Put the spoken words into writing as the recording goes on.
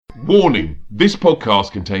Warning, this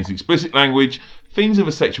podcast contains explicit language, themes of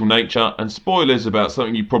a sexual nature, and spoilers about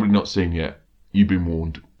something you've probably not seen yet. You've been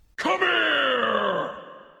warned. Come here!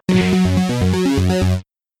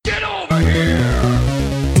 Get over here!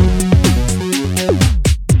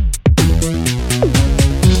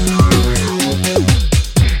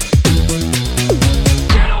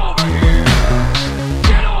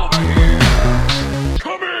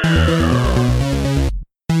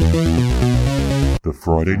 The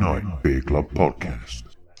Friday Night Beer Club Podcast.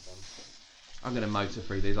 I'm going to motor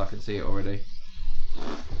through these, I can see it already.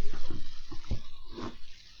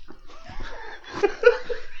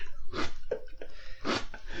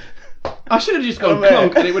 I should have just gone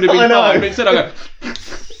clonk and it would have been fine, but instead I go...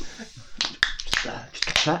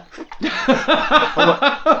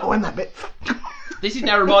 Oh, in that bit. This is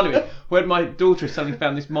now reminding me when my daughter suddenly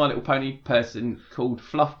found this My Little Pony person called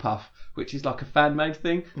Fluff Puff, which is like a fan-made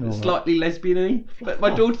thing, slightly lesbian-y. But my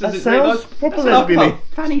daughter doesn't realise. Proper lesbian-y.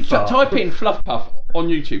 Fanny Puff. Type in Fluff Puff on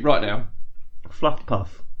YouTube right now. Fluff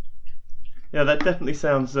Puff. Yeah, that definitely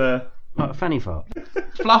sounds like a fanny fart.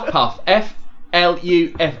 Fluff Puff.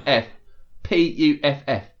 F-L-U-F-F.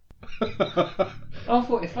 P-U-F-F. Oh,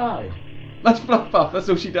 45. That's Fluff Puff. That's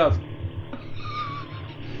all she does.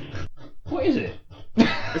 What is it?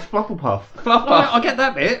 it's Flufflepuff. Fluff Puff. I get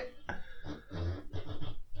that bit.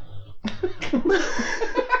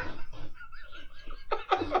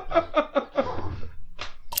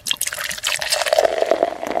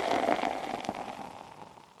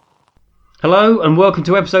 Hello and welcome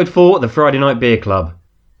to episode 4 of the Friday Night Beer Club.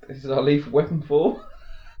 This is our Lethal Weapon 4.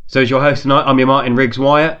 So as your host tonight, I'm your Martin Riggs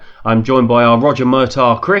Wyatt. I'm joined by our Roger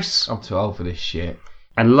Murtar Chris. I'm too old for this shit.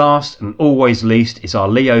 And last and always least is our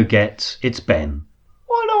Leo Getz. It's Ben.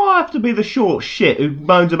 Why do I have to be the short shit who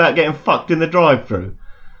moans about getting fucked in the drive-thru?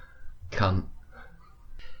 Cunt.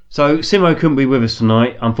 So Simo couldn't be with us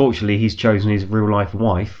tonight. Unfortunately, he's chosen his real-life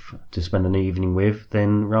wife to spend an evening with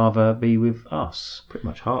than rather be with us. Pretty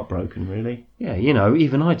much heartbroken, really. Yeah, you know,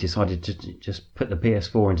 even I decided to just put the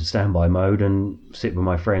PS4 into standby mode and sit with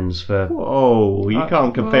my friends for... Whoa, you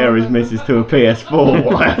can't compare his missus to a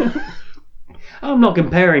PS4. I'm not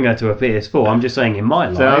comparing her to a PS4, I'm just saying in my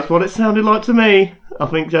life... So that's what it sounded like to me. I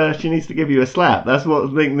think she needs to give you a slap. That's what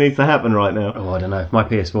I think needs to happen right now. Oh, I don't know. If my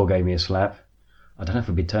PS4 gave me a slap, I don't know if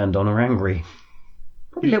I'd be turned on or angry.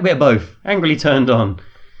 Probably a little bit of both. Angrily turned on.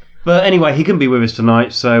 But anyway, he couldn't be with us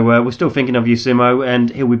tonight, so we're still thinking of you, Simo,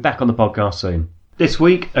 and he'll be back on the podcast soon. This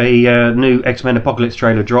week, a new X-Men Apocalypse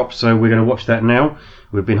trailer dropped, so we're going to watch that now.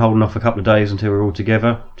 We've been holding off a couple of days until we're all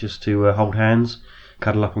together, just to hold hands,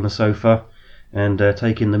 cuddle up on the sofa, and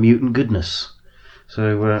take in the mutant goodness.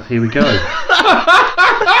 So here we go.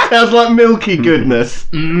 Sounds like milky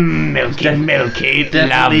goodness. Milky,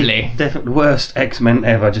 lovely. Definitely the worst X-Men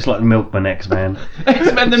ever, just like the Milkman X-Men.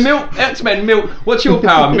 X-Men milk. What's your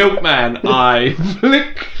power, Milkman? I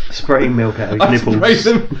flick. Spraying milk out of his nipples. Spray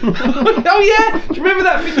them. Oh yeah, do you remember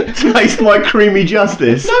that video? Taste my creamy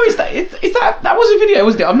justice. No, is that was a video,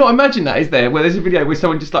 wasn't it? I'm not imagining that, is there? Where there's a video where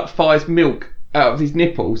someone just like fires milk out of his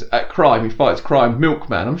nipples at crime. He fights crime,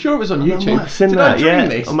 Milkman. I'm sure it was on YouTube. I might have seen Did that, I dream yeah.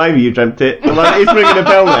 this? Or maybe you dreamt it. Like, it's ringing a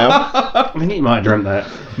bell now. I think you might have dreamt that.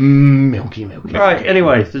 Milky. Right,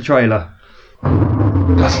 anyway, the trailer.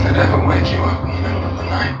 Doesn't it ever wake you up in the middle of the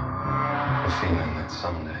night? The feeling that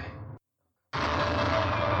someday...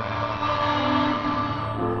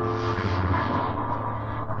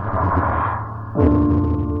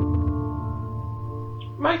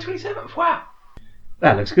 May 27th, wow.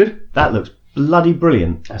 That looks good. That looks bloody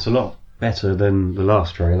brilliant. That's a lot better than the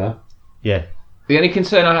last trailer. Yeah. The only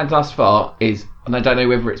concern I had thus far is, and I don't know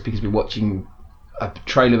whether it's because we're watching a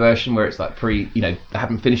trailer version where it's like they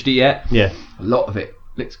haven't finished it yet. Yeah. A lot of it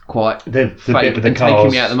looks quite The fake bit with the and cars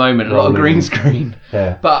taking me out at the moment. A lot of rolling. green screen.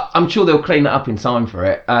 Yeah. But I'm sure they'll clean that up in time for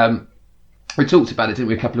it. We talked about it, didn't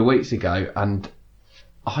we, a couple of weeks ago, and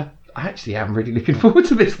I actually am really looking forward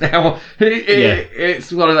to this now.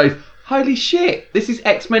 It's one of those, holy shit, this is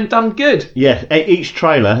X-Men done good. Yeah, each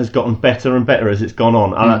trailer has gotten better and better as it's gone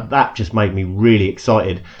on, and that just made me really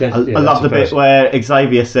excited. I love the bit where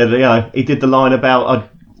Xavier said, he did the line about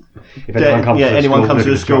If anyone comes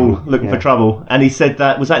to the school looking for trouble, and he said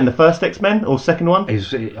was that in the first X-Men or second one?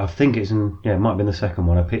 I think it's in, it might have been the second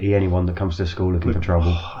one. I pity anyone that comes to school looking for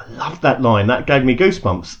trouble. I love that line. That gave me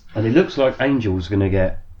goosebumps. And it looks like Angel's going to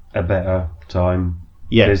get a better time.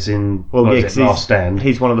 Yeah. As in, Last Stand.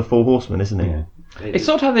 He's one of the Four Horsemen, isn't he? Yeah. It's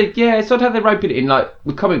sort of how they roped it in, like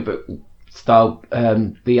with comic book style.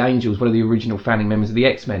 The Angels, one of the original founding members of the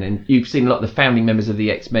X-Men, and you've seen a lot of the founding members of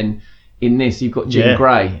the X-Men in this. You've got Jean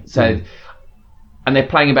Grey, so and they're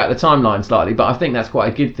playing about the timeline slightly, but I think that's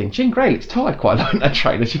quite a good thing. Jean Grey looks tired quite a lot in that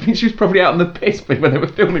trailer. She thinks she was probably out on the piss when they were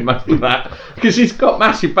filming most of that, because she's got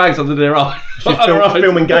massive bags under their eyes. She's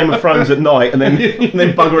filming Game of Thrones at night and then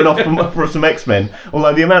buggering off for some X-Men.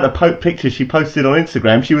 Although the amount of pictures she posted on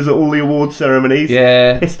Instagram, she was at all the award ceremonies,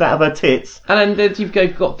 pissed out of her tits. And then you've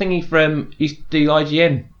got thingy from, used to do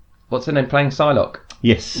IGN. What's her name, playing Psylocke?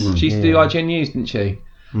 Yes. She used to do IGN News, didn't she?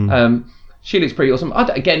 She looks pretty awesome.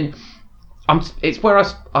 It's where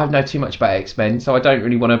I know too much about X-Men, so I don't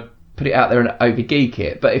really want to put it out there and over geek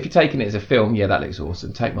it. But if you're taking it as a film, yeah, that looks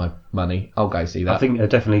awesome. Take my money. I'll go see that. I think they're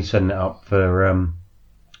definitely setting it up for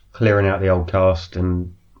clearing out the old cast,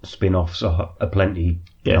 and spin-offs are plenty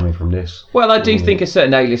coming from this. Well, I do think a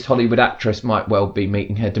certain A-list Hollywood actress might well be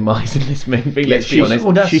meeting her demise in this movie. Let's be honest.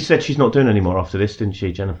 Well, she said she's not doing any more after this, didn't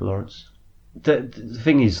she, Jennifer Lawrence? The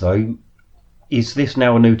thing is, though, is this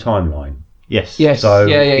now a new timeline? Yes. So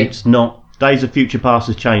it's not. Days of Future Past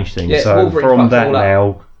has changed things. Yeah, so Wolverine from that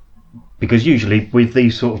now, because usually with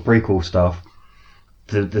these sort of prequel stuff,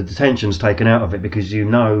 the tension's taken out of it, because you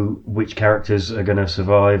know which characters are going to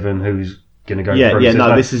survive and who's going to go through.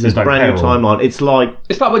 This is a brand new timeline. It's like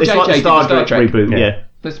what JJ did Star Trek reboot.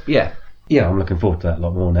 Yeah, I'm looking forward to that a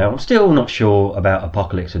lot more now. I'm still not sure about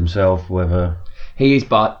Apocalypse himself, whether he is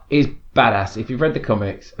badass. If you've read the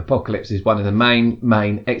comics, Apocalypse is one of the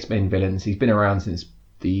main X-Men villains. He's been around since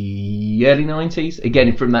the early 90s.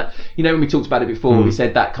 Again, from that, when we talked about it before, we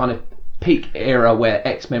said that kind of peak era where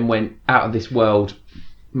X-Men went out of this world,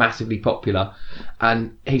 massively popular,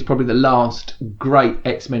 and he's probably the last great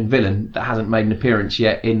X-Men villain that hasn't made an appearance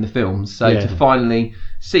yet in the films. So to finally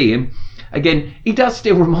see him again, he does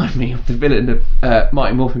still remind me of the villain of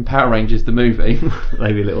Mighty Morphin Power Rangers, the movie.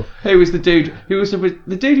 Maybe a little. Who was the dude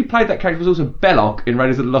who played that character was also Belloc in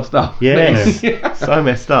Raiders of the Lost Ark. Yes. So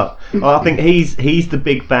messed up. I think he's the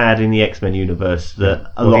big bad in the X-Men universe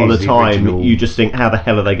that a lot of the time you just think, how the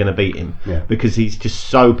hell are they going to beat him? Yeah. Because he's just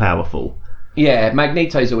so powerful. Yeah,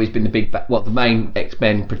 Magneto's always been the main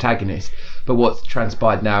X-Men protagonist. But what's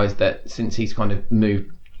transpired now is that since he's kind of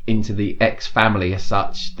moved into the X family as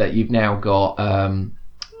such, that you've now got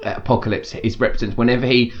Apocalypse is represents whenever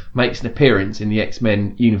he makes an appearance in the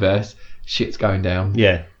X-Men universe, shit's going down.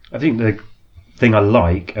 Yeah, I think the thing I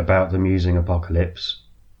like about them using Apocalypse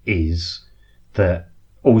is that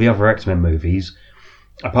all the other X-Men movies,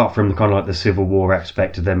 apart from the kind of like the Civil War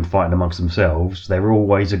aspect of them fighting amongst themselves, they were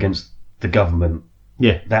always against the government.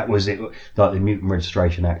 Yeah, that was it, like the Mutant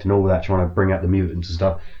Registration Act and all that, trying to bring out the mutants and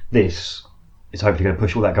stuff. This is hopefully going to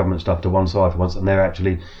push all that government stuff to one side for once, and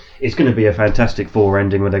it's going to be a Fantastic Four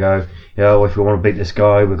ending where they go, if we want to beat this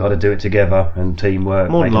guy, we've got to do it together, and teamwork,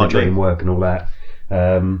 making the dream work and all that.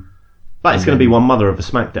 But it's going to be one mother of a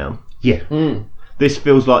SmackDown. Yeah. This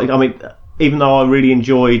feels like, even though I really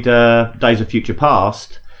enjoyed Days of Future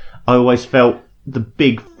Past, I always felt the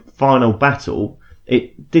big final battle,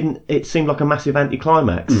 it seemed like a massive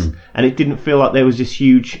anticlimax, and it didn't feel like there was this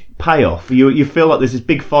huge payoff. You feel like there's this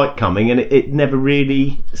big fight coming, and it never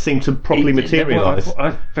really seemed to properly materialise.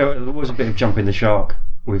 I felt there was a bit of jumping the shark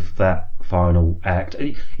with that final act.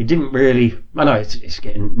 It didn't really. I know it's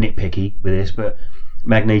getting nitpicky with this, but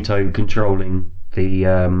Magneto controlling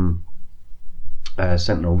the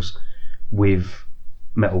Sentinels with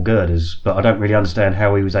metal girders, but I don't really understand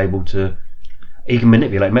how he was able to. He can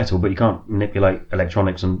manipulate metal, but you can't manipulate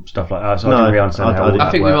electronics and stuff like that. So I don't really understand how all that I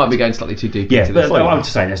think works. we might be going slightly too deep into this. Yeah, but I'm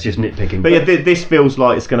just saying that's just nitpicking. But this feels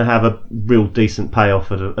like it's going to have a real decent payoff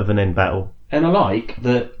of an end battle. And I like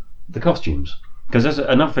the costumes. Because there's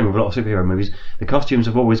another thing with a lot of superhero movies, the costumes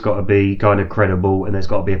have always got to be kind of credible, and there's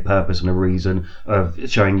got to be a purpose and a reason of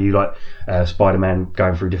showing you, like Spider-Man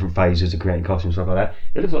going through different phases of creating costumes and stuff like that.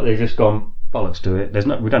 It looks like they've just gone bollocks to it.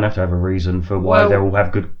 We don't have to have a reason for why they all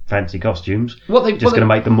have good fancy costumes. Just going to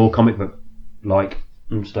make them more comic book like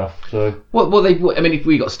and stuff. So if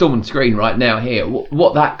we got Storm on screen right now here,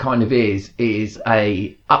 what that kind of is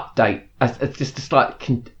a update, just a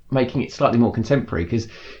slight. Making it slightly more contemporary, because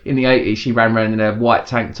in the 80s she ran around in a white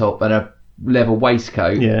tank top and a leather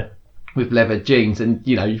waistcoat with leather jeans, and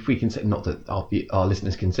if we can say, not that our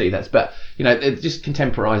listeners can see that, but they're just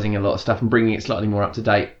contemporising a lot of stuff and bringing it slightly more up to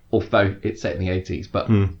date, although it's set in the 80s. But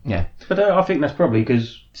but I think that's probably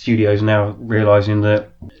because studios are now realising that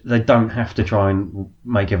they don't have to try and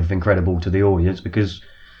make everything credible to the audience, because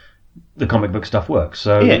the comic book stuff works.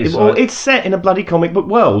 So it's set in a bloody comic book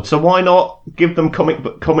world, so why not give them comic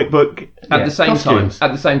book at the same costumes. time.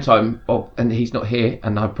 At the same time, and he's not here,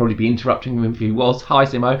 and I'd probably be interrupting him if he was. Hi,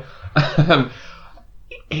 Simo.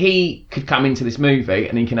 He could come into this movie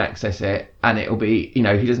and he can access it, and it'll be, he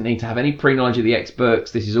doesn't need to have any pre-knowledge of the X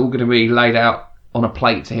books. This is all going to be laid out on a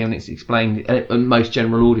plate to him, and it's explained in most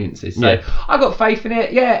general audiences. So Yeah. I got faith in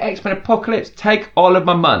it. Yeah, X-Men Apocalypse, take all of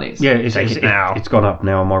my money. Yeah, it's gone up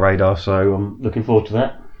now on my radar, so I'm looking forward to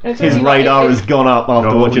that. And it's His only like- radar has gone up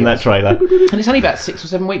after watching that trailer. and it's only about 6 or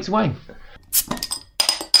 7 weeks away.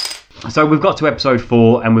 So we've got to episode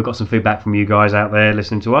 4 and we've got some feedback from you guys out there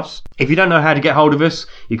listening to us. If you don't know how to get hold of us,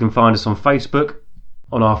 you can find us on Facebook,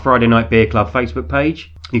 on our Friday Night Beer Club Facebook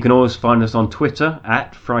page. You can always find us on Twitter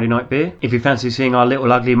at Friday Night Beer. If you fancy seeing our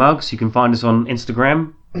little ugly mugs, you can find us on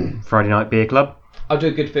Instagram, Friday Night Beer Club. I'll do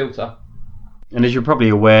a good filter. And as you're probably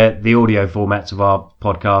aware, the audio formats of our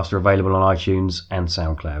podcast are available on iTunes and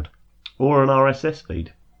SoundCloud. Or an RSS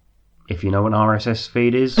feed. If you know what an RSS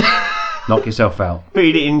feed is, knock yourself out.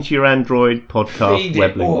 Feed it into your Android podcast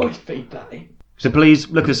web link. Feed that in. So please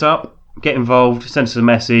look us up, get involved, send us a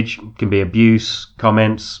message. It can be abuse,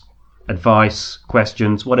 comments, advice,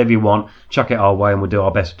 questions, whatever you want. Chuck it our way and we'll do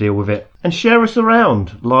our best to deal with it. And share us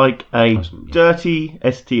around like a dirty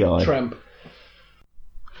STI. Tramp.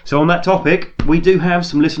 So on that topic, we do have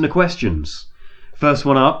some listener questions. First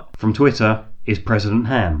one up from Twitter is President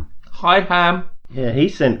Ham. Hi, Ham. Yeah, he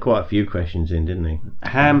sent quite a few questions in, didn't he?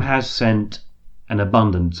 Ham has sent an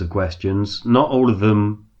abundance of questions, not all of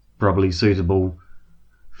them probably suitable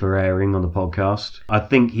for airing on the podcast. I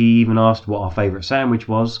think he even asked what our favourite sandwich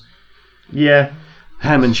was. Yeah.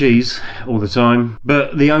 Ham and cheese all the time.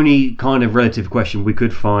 But the only kind of relative question we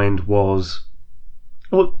could find was...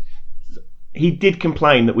 Well, he did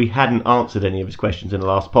complain that we hadn't answered any of his questions in the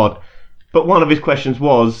last pod, but one of his questions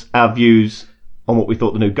was our views on what we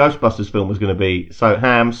thought the new Ghostbusters film was going to be. So,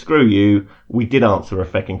 Ham, screw you. We did answer a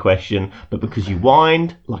feckin' question, but because you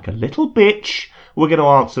whined like a little bitch, we're going to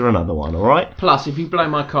answer another one, alright? Plus, if you blow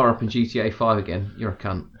my car up in GTA 5 again, you're a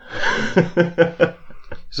cunt.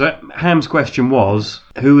 So Ham's question was,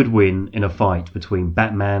 who would win in a fight between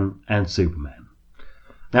Batman and Superman?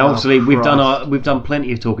 Now, obviously, we've done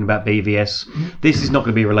plenty of talking about BVS. This is not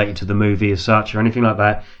going to be related to the movie as such or anything like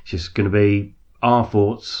that. It's just going to be our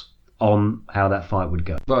thoughts on how that fight would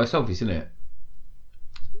go. Well, it's obvious, isn't it?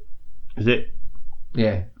 Is it?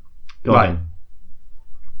 Yeah. Go Right. on.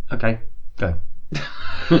 Okay, go.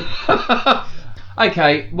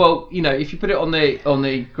 Okay, well, you know, if you put it on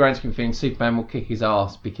the grand scheme of things, Superman will kick his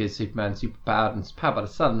ass because Superman's superpowered and powered by the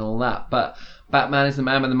sun and all that. But Batman is the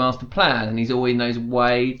man with the master plan, and he's always knows a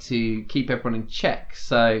way to keep everyone in check.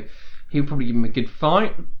 So he'll probably give him a good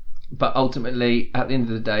fight. But ultimately, at the end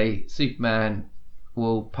of the day, Superman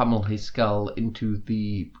will pummel his skull into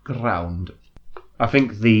the ground. I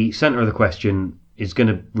think the centre of the question is going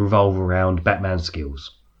to revolve around Batman's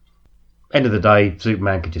skills. End of the day,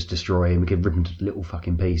 Superman could just destroy him. He could rip him to little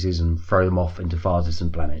fucking pieces and throw them off into far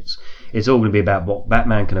distant planets. It's all going to be about what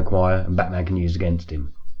Batman can acquire and Batman can use against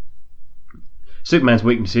him. Superman's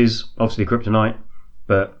weaknesses, obviously kryptonite,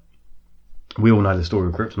 but we all know the story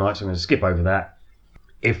of kryptonite, so I'm going to skip over that.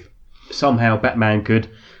 If somehow Batman could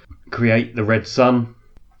create the red sun,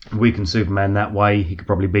 weaken Superman that way, he could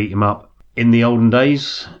probably beat him up. In the olden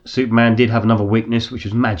days, Superman did have another weakness, which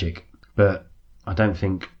was magic, but I don't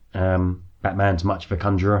think Batman's much of a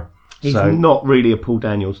conjurer. He's not really a Paul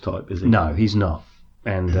Daniels type, is he? No, he's not.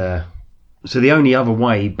 And so the only other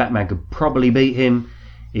way Batman could probably beat him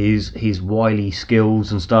is his wily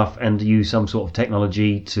skills and stuff, and use some sort of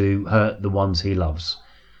technology to hurt the ones he loves.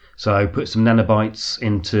 So put some nanobites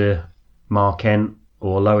into Mark Kent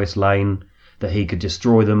or Lois Lane that he could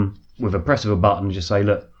destroy them with a press of a button and just say,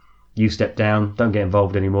 look, you step down, don't get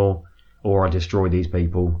involved anymore, or I destroy these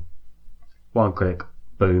people. One click,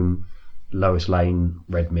 boom, Lois Lane,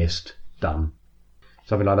 red mist, done.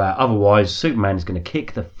 Something like that. Otherwise, Superman is going to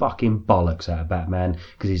kick the fucking bollocks out of Batman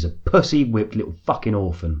because he's a pussy-whipped little fucking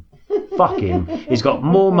orphan. Fuck him. He's got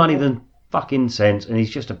more money than fucking sense, and he's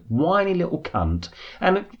just a whiny little cunt.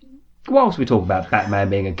 And whilst we talk about Batman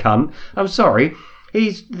being a cunt, I'm sorry,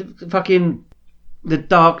 he's the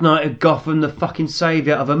Dark Knight of Gotham, the fucking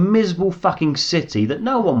saviour of a miserable fucking city that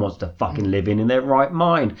no one wants to fucking live in their right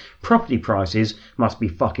mind. Property prices must be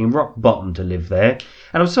fucking rock bottom to live there.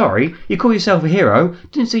 And I'm sorry, you call yourself a hero?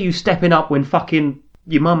 Didn't see you stepping up when fucking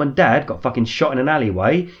your mum and dad got fucking shot in an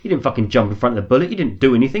alleyway. You didn't fucking jump in front of the bullet. You didn't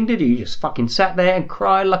do anything, did you? You just fucking sat there and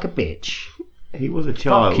cried like a bitch. He was a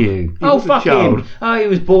child. Fuck you. He was a fuck child. him. Oh, he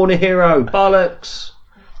was born a hero. Bollocks.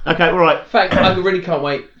 Okay, all right. In fact, I really can't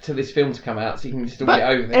wait till this film to come out so you can still get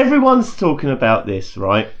over it. Everyone's talking about this,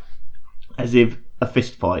 right? As if a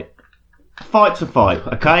fist fight. Fight's a fight,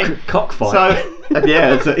 okay? Cockfight. So,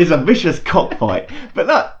 yeah, it's a vicious cockfight. But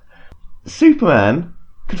look, Superman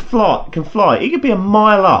can fly. He could be a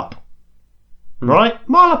mile up, right?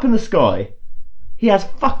 Mile up in the sky. He has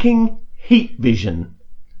fucking heat vision.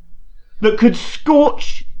 that could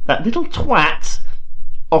scorch that little twat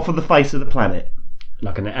off of the face of the planet.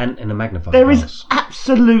 Like an ant in a magnifying There glass. is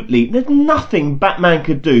there's nothing Batman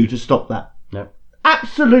could do to stop that. No.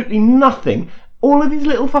 Absolutely nothing. All of his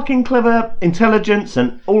little fucking clever intelligence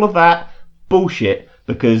and all of that, bullshit,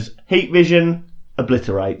 because heat vision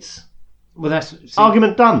obliterates. Well, that's...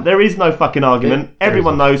 Argument done. There is no fucking argument. There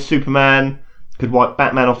Everyone isn't. knows Superman could wipe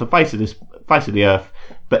Batman off the face of the earth,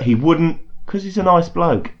 but he wouldn't because he's a nice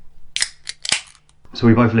bloke. So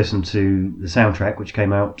we both listened to the soundtrack, which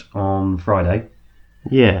came out on Friday.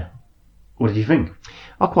 Yeah, What did you think?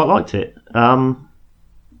 I quite liked it.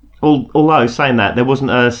 Although saying that, there wasn't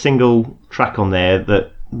a single track on there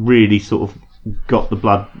that really sort of got the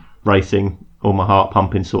blood racing or my heart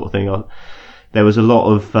pumping sort of thing. There was a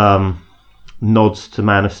lot of nods to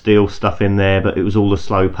Man of Steel stuff in there, but it was all the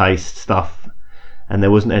slow-paced stuff, and there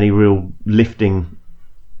wasn't any real lifting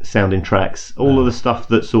sounding tracks. All of the stuff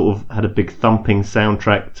that sort of had a big thumping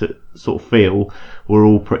soundtrack to sort of feel were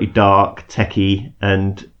all pretty dark, techie,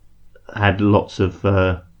 and had lots of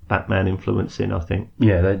Batman influence in, I think.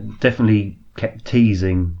 Yeah, they definitely kept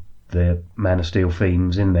teasing the Man of Steel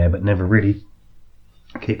themes in there, but never really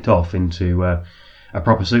kicked off into a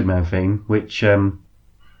proper Superman theme, which,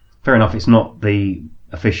 fair enough, it's not the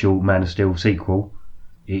official Man of Steel sequel.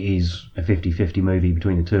 It is a 50-50 movie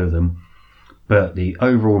between the two of them. But the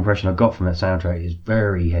overall impression I got from that soundtrack is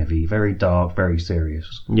very heavy, very dark, very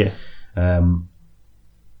serious. Yeah.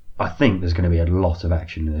 I think there's going to be a lot of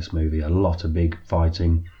action in this movie, a lot of big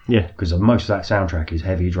fighting. Yeah. Because most of that soundtrack is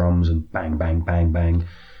heavy drums and bang, bang, bang, bang.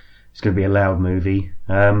 It's going to be a loud movie.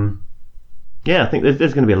 Yeah, I think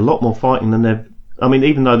there's going to be a lot more fighting than they've... I mean,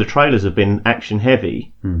 even though the trailers have been action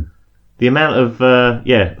heavy, the amount of,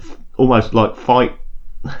 almost like fight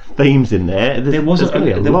themes in there, There wasn't going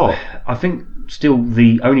to be a lot. I think still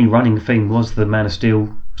the only running theme was the Man of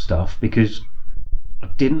Steel stuff, because I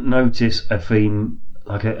didn't notice a theme,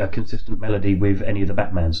 like a consistent melody with any of the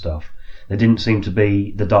Batman stuff. There didn't seem to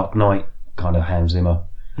be the Dark Knight kind of Hans Zimmer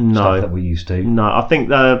stuff that we used to. No, I think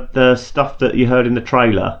the stuff that you heard in the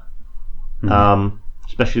trailer,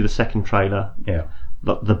 especially the second trailer, Yeah.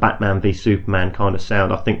 the Batman v Superman kind of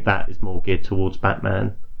sound, I think that is more geared towards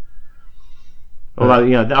Batman.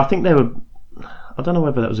 Although, I think they were... I don't know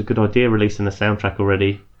whether that was a good idea, releasing the soundtrack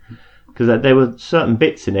already, because there were certain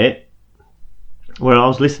bits in it where I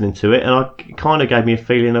was listening to it and it kind of gave me a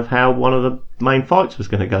feeling of how one of the main fights was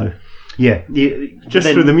going to go. Yeah. Just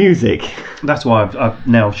through the music. That's why I've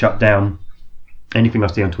now shut down anything I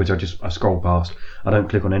see on Twitter. I scroll past. I don't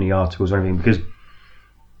click on any articles or anything, because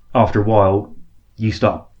after a while you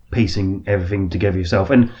start piecing everything together yourself.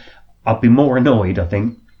 And I'd be more annoyed, I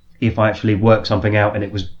think, if I actually worked something out and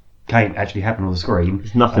it can't actually happen on the screen.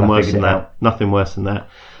 There's nothing worse than that. Nothing worse than that.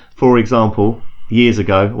 For example, years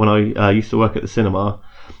ago when I used to work at the cinema,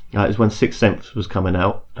 it was when Sixth Sense was coming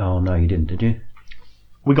out. Oh no, you didn't, did you?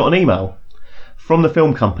 We got an email from the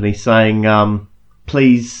film company saying,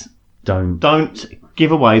 please don't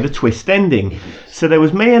give away the twist ending. So there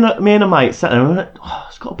was me and a mate sat there and went, oh,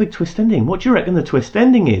 it's got a big twist ending. What do you reckon the twist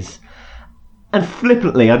ending is? And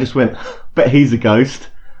flippantly I just went, bet he's a ghost.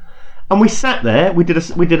 And we sat there. We did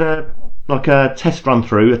a test run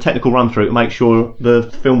through, a technical run through to make sure the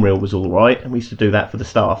film reel was all right. And we used to do that for the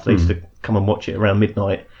staff. They used to come and watch it around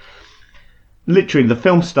midnight. Literally, the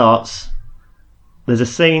film starts. There's a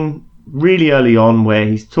scene really early on where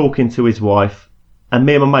he's talking to his wife, and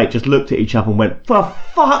me and my mate just looked at each other and went, "For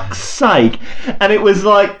fuck's sake!" And it was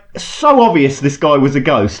like so obvious this guy was a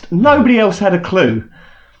ghost. Nobody else had a clue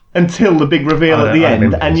until the big reveal at the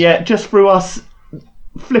end, and yet just through us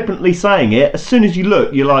flippantly saying it, as soon as you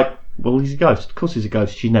look, you're like, well, he's a ghost. Of course he's a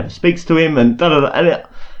ghost. She never speaks to him, and and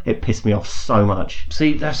it pissed me off so much.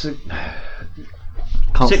 See, that's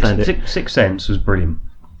Can't stand it. Sixth Sense was brilliant.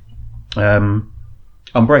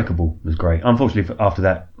 Unbreakable was great. Unfortunately, after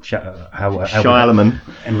that, Shyamalan.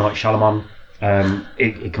 M. Night Shyamalan,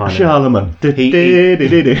 it kind of... Shyamalan.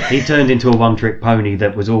 He turned into a one-trick pony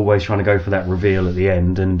that was always trying to go for that reveal at the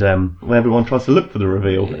end, and Well, everyone tries to look for the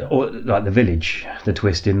reveal. or like The Village, the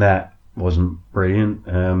twist in that wasn't brilliant.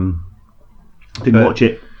 Didn't watch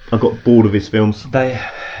it. I got bored of his films.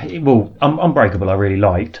 Unbreakable I really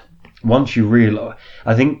liked. Once you realise,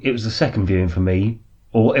 I think it was the second viewing for me,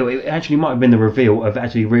 or it actually might have been the reveal of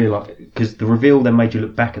actually realise, because the reveal then made you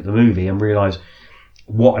look back at the movie and realise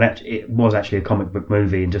it was actually a comic book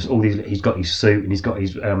movie, and just all these, he's got his suit and he's got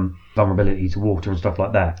his vulnerability to water and stuff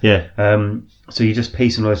like that. Yeah. So you just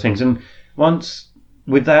piece all those things, and once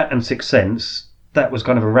with that and Sixth Sense, that was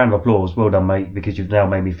kind of a round of applause. Well done, mate, because you've now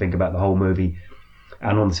made me think about the whole movie.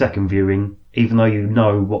 And on the second viewing, even though you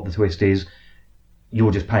know what the twist is,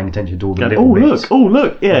 you're just paying attention to all the Oh little bits.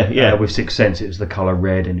 look, yeah. With Sixth Sense, it was the colour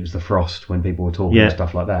red and it was the frost when people were talking Yeah. and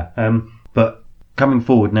stuff like that. But coming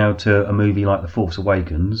forward now to a movie like The Force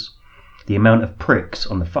Awakens, the amount of pricks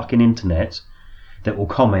on the fucking internet that will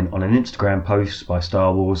comment on an Instagram post by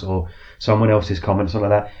Star Wars or someone else's comment or something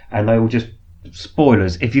like that, and they will just...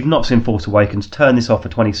 Spoilers, if you've not seen Force Awakens, turn this off for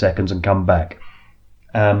 20 seconds and come back.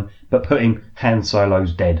 But putting Han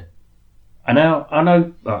Solo's dead. And now, I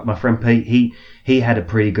know my friend Pete, he had a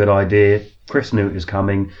pretty good idea. Chris knew it was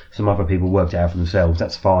coming. Some other people worked it out for themselves.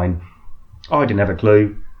 That's fine. I didn't have a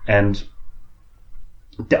clue, and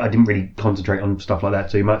I didn't really concentrate on stuff like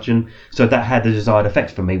that too much, and so that had the desired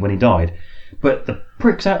effect for me when he died. But the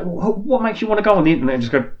pricks out. What makes you want to go on the internet and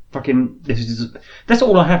just go fucking? That's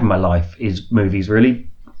all I have in my life is movies.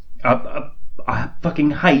 Really, I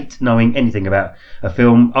fucking hate knowing anything about a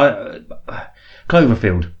film.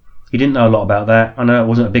 Cloverfield. You didn't know a lot about that. I know it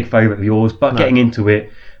wasn't a big favourite of yours, but getting into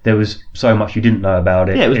it, there was so much you didn't know about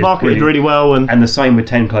it. Yeah, it was marketed really well, and the same with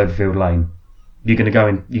 10 Cloverfield Lane. You're going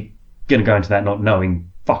to go into that not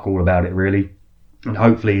knowing fuck all about it really, and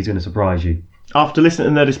hopefully he's going to surprise you. After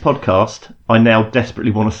listening to this podcast, I now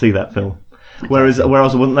desperately want to see that film. Whereas I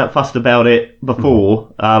wasn't that fussed about it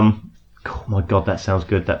before. Oh my god, that sounds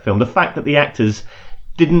good. That film. The fact that the actors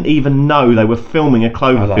didn't even know they were filming a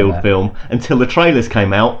Cloverfield film until the trailers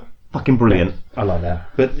came out. Fucking brilliant. I like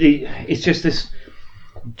that. But it's just this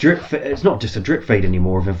drip. It's not just a drip feed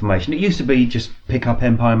anymore of information. It used to be just pick up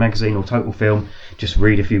Empire Magazine or Total Film, just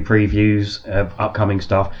read a few previews of upcoming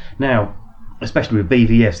stuff. Now, especially with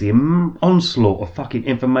BVS, the onslaught of fucking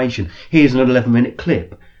information. Here's an 11-minute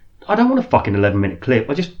clip. I don't want a fucking 11-minute clip.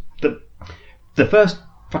 The first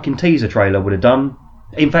fucking teaser trailer would have done.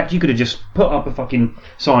 In fact, you could have just put up a fucking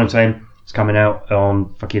sign saying it's coming out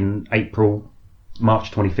on fucking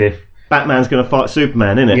March 25th. Batman's going to fight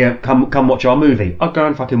Superman, innit? Yeah, come watch our movie. I'll go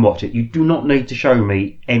and fucking watch it. You do not need to show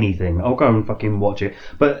me anything. I'll go and fucking watch it.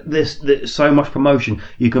 But there's so much promotion.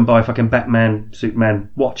 You can buy fucking Batman,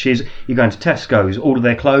 Superman watches. You go into Tesco's. All of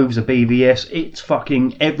their clothes are BVS. It's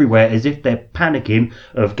fucking everywhere as if they're panicking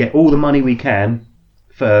of get all the money we can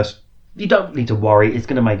first. You don't need to worry. It's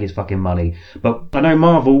going to make its fucking money. But I know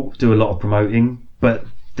Marvel do a lot of promoting, but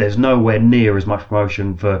there's nowhere near as much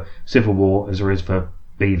promotion for Civil War as there is for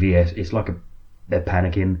BVS. It's like they're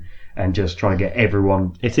panicking and just trying to get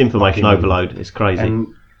everyone. It's information overload. It's crazy.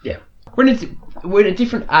 And, yeah. We're in a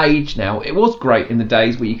different age now. It was great in the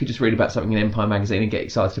days where you could just read about something in Empire Magazine and get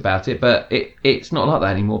excited about it, but it's not like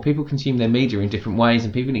that anymore. People consume their media in different ways,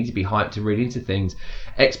 and people need to be hyped to read into things.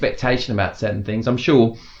 Expectation about certain things. I'm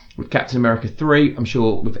sure with Captain America 3, I'm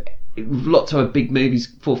sure with lots of big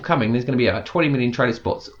movies forthcoming, there's going to be about 20 million trailer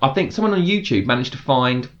spots. I think someone on YouTube managed to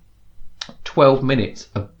find 12 minutes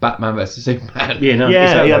of Batman vs Superman.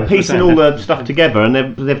 Piecing all the stuff together,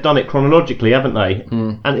 and they've done it chronologically, haven't they?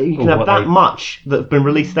 And you can have that much that's been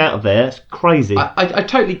released out of there. It's crazy. I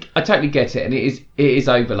totally get it, and it is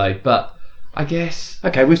overload. But I guess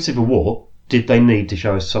with Civil War, did they need to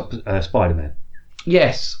show us Spider-Man?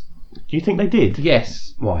 Yes. Do you think they did?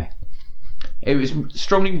 Yes. Why? It was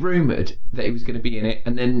strongly rumoured that he was going to be in it,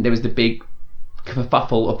 and then there was the big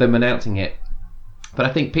kerfuffle of them announcing it. But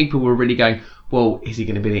I think people were really going, well, is he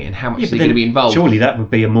going to be in it, and how much is he going to be involved? Surely that would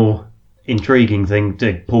be a more intriguing thing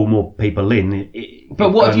to pull more people in.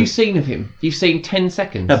 But what have you seen of him? You've seen 10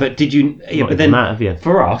 seconds. No, but did you... Yeah, but then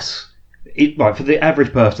for us, for the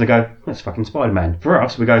average person, they go, that's fucking Spider-Man. For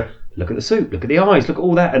us, we go, look at the suit, look at the eyes, look at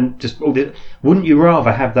all that, and just all the... Wouldn't you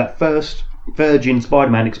rather have that first virgin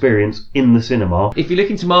Spider-Man experience in the cinema? If you're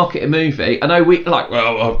looking to market a movie, I know we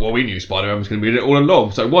knew Spider-Man was going to be in it all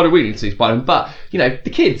along, so why do we need to see Spider-Man? But, the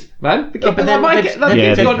kids, man.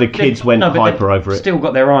 The kids went hyper over it. Still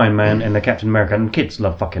got their Iron Man and their Captain America, and kids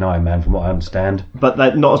love fucking Iron Man from what I understand. But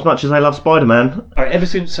not as much as they love Spider-Man. Ever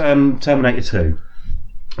since Terminator 2,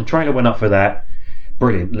 the trailer went up for that,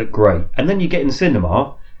 brilliant, looked great. And then you get in the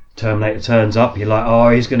cinema, Terminator turns up, you're like, oh,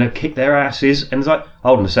 he's going to kick their asses, and it's like,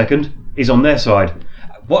 hold on a second, he's on their side.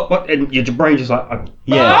 What? And your brain just like...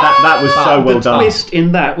 that was so well done. The twist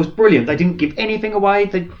in that was brilliant. They didn't give anything away.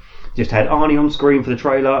 They just had Arnie on screen for the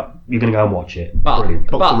trailer. You're going to go and watch it.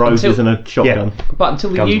 Brilliant. Box of roses and a shotgun. Yeah, but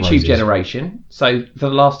until the YouTube generation, so for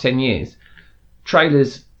the last 10 years,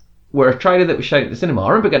 trailers were a trailer that was shown at the cinema. I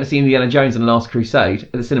remember going to see Indiana Jones and the Last Crusade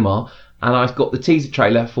at the cinema, and I've got the teaser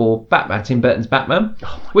trailer for Batman, Tim Burton's Batman,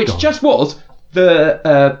 which just was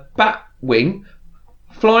the Batwing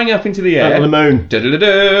flying up into the air on the moon,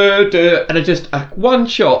 and just one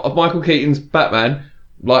shot of Michael Keaton's Batman,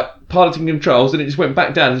 like piloting controls, and it just went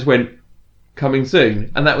back down and just went coming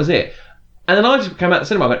soon, and that was it. And then I just came out the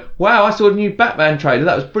cinema and went, wow, I saw a new Batman trailer,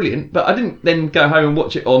 that was brilliant. But I didn't then go home and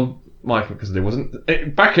watch it on Michael, because there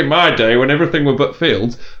wasn't, back in my day when everything were but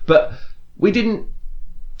fields, but we didn't,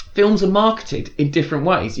 films are marketed in different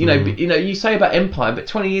ways. You know, you say about Empire, but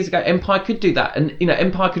 20 years ago, Empire could do that. And,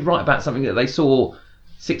 Empire could write about something that they saw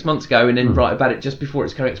 6 months ago and then write about it just before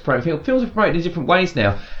it's coming to promote. Films are promoted in different ways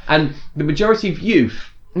now. And the majority of youth,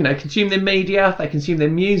 consume their media, they consume their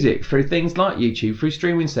music through things like YouTube, through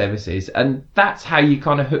streaming services. And that's how you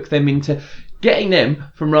kind of hook them into getting them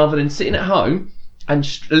from, rather than sitting at home and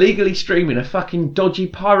illegally streaming a fucking dodgy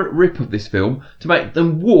pirate rip of this film, to make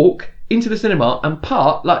them walk into the cinema and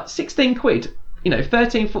part like 16 quid,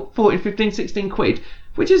 13, 14, 15, 16 quid,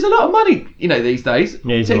 which is a lot of money, these days,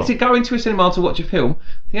 to go into a cinema to watch a film.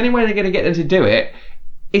 The only way they're going to get them to do it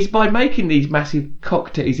is by making these massive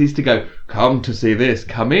cock teases to go, come to see this,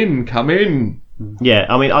 come in. Yeah,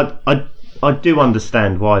 I mean, I do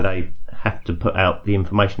understand why they have to put out the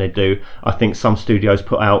information they do. I think some studios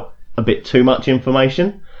put out a bit too much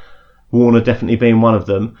information, Warner definitely being one of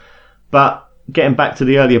them. But getting back to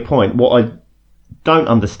the earlier point, what I don't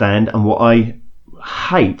understand and what I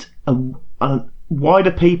hate, why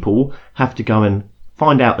do people have to go and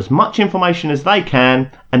find out as much information as they can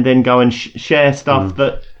and then go and share stuff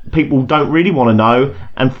that people don't really want to know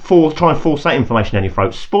and try and force that information down your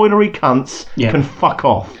throat? Spoilery cunts can fuck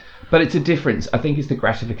off. But it's a difference. I think it's the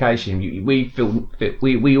gratification.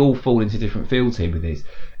 We all fall into different fields here with this.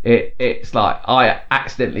 It's like I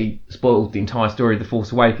accidentally spoiled the entire story of The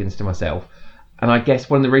Force Awakens to myself. And I guess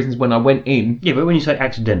one of the reasons when I went in... Yeah, but when you say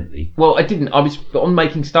accidentally... Well, I didn't. I was on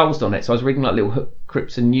Making Styled on it, so I was reading like little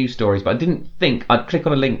crypts and news stories, but I didn't think I'd click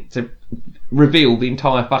on a link to reveal the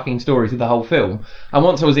entire fucking stories of the whole film. And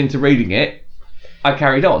once I was into reading it, I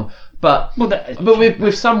carried on. But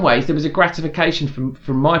with some ways, there was a gratification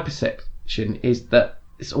from my perception, is that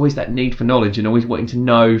it's always that need for knowledge and always wanting to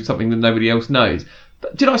know something that nobody else knows.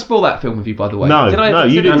 But did I spoil that film with you, by the way? No,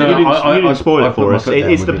 you didn't spoil it for us.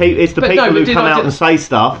 It's the people who come out and say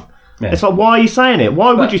stuff. Yeah. It's like, why are you saying it?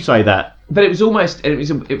 Why would you say that? But it was almost, it was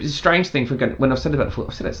a strange thing when I've said about the,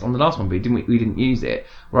 I said it on the last one, but we didn't use it,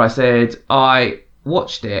 where I said I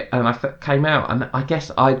watched it and I came out, and I guess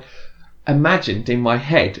I imagined in my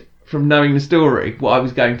head, from knowing the story, what I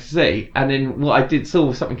was going to see, and then what I saw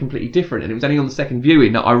was something completely different. And it was only on the second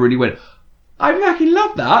viewing that I really went, I fucking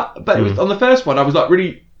love that. But it was on the first one, I was like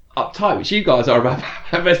really uptight, which you guys are about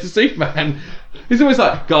Mr. Superman. It's always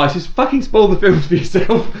like, guys, just fucking spoil the films for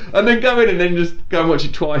yourself, and then go in and then just go and watch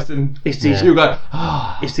it twice, and you'll go,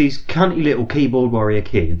 It's these cunty little keyboard warrior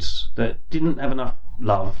kids that didn't have enough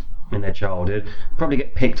love in their childhood, probably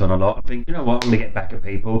get picked on a lot, and think, you know what, I'm going to get back at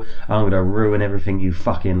people, I'm going to ruin everything you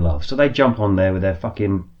fucking love. So they jump on there with their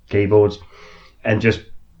fucking keyboards and just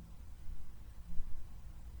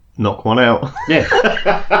knock one out. Yeah.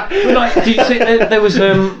 But like, did you see, there was,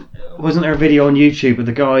 wasn't there a video on YouTube of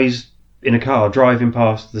the guys in a car driving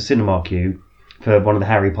past the cinema queue for one of the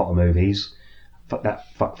Harry Potter movies, that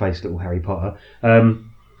fuck-faced little Harry Potter,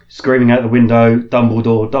 screaming out the window,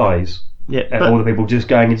 Dumbledore dies. Yeah, and all the people just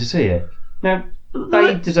going in to see it. Now,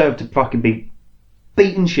 they deserve to fucking be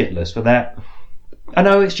beaten shitless for that. I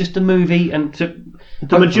know it's just a movie, and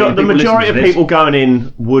the majority of people going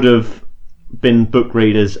in would have been book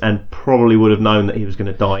readers and probably would have known that he was going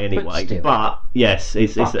to die anyway. But yes,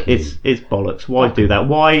 it's bollocks. Why do that?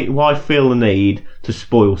 Why feel the need to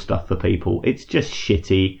spoil stuff for people? It's just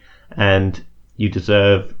shitty, and you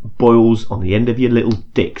deserve boils on the end of your little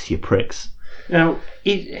dicks, you pricks. Now,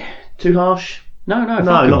 too harsh? No, not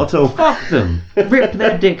at all. Fuck them. Rip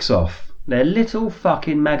their dicks off. Their little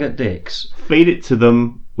fucking maggot dicks. Feed it to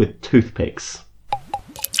them with toothpicks.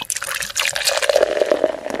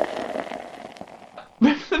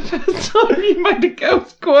 Remember the first time you made a girl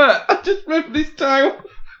squirt? I just remember this tale.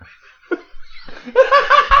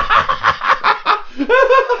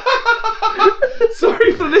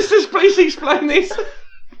 Sorry for listeners, please explain this.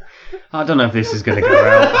 I don't know if this is going to go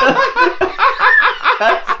out.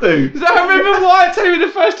 So I remember Wyatt telling me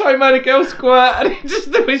the first time he made a girl squirt, and it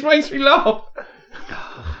just always makes me laugh.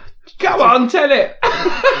 Come on, tell it.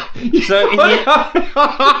 So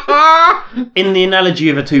in the analogy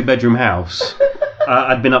of a 2-bedroom house,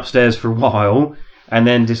 I'd been upstairs for a while and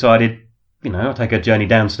then decided, I'll take a journey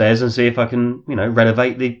downstairs and see if I can,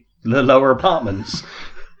 renovate the lower apartments.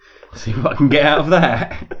 See what I can get out of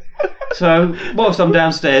that. So whilst I'm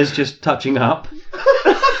downstairs just touching up,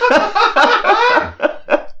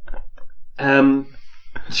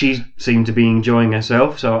 she seemed to be enjoying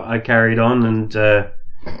herself, so I carried on, and the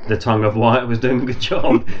tongue of Wyatt was doing a good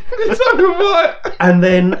job. The tongue of Wyatt! And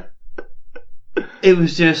then it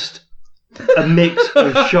was just a mix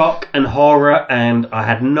of shock and horror, and I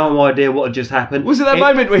had no idea what had just happened. Was it that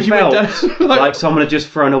moment where you went felt down? like someone had just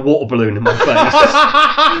thrown a water balloon in my face?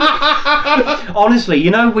 Honestly,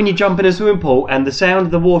 you know when you jump in a swimming pool and the sound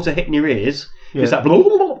of the water hitting your ears is that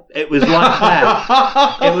it was like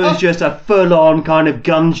that. It was just a full-on kind of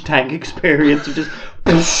gunge tank experience of just.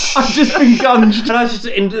 I've just been gunged. And I was just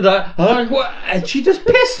into that. What? And she just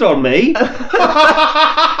pissed on me.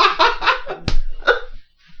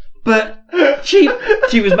 But she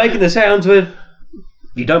was making the sounds with.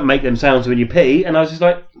 You don't make them sounds when you pee, and I was just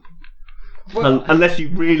like. Unless you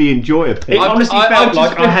really enjoy a pee. It honestly felt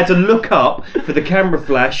like I had to look up for the camera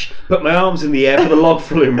flash, put my arms in the air for the log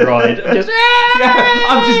flume ride. And just,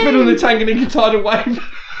 I've just been on the Tanganyika tidal wave.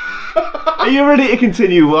 Are you ready to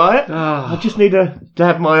continue, Wyatt? I just need to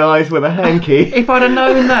dab my eyes with a hanky. If I'd have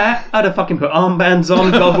known that, I'd have fucking put armbands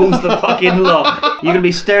on, goggles, the fucking lot. You're going to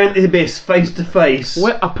be staring at the abyss face to face.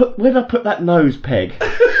 Where did I put that nose peg?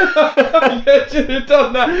 I should have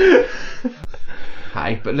done that.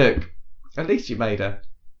 Hey, but look, at least you made a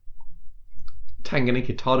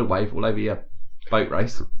Tanganyika tidal wave all over your boat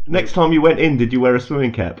race. Next time you went in, did you wear a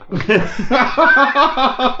swimming cap?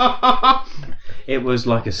 It was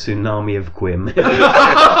like a tsunami of Quim.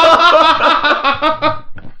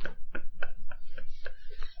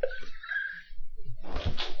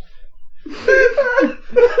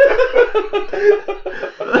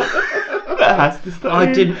 That has to stop.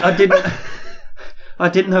 I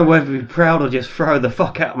didn't know whether to be proud or just throw the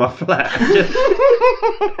fuck out of my flat.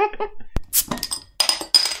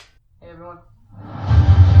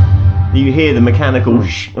 You hear the mechanical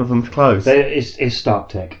shh of them close. It's Stark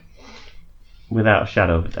Tech. Without a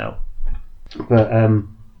shadow of a doubt. But,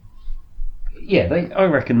 yeah, I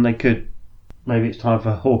reckon they could. Maybe it's time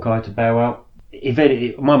for Hawkeye to bow out.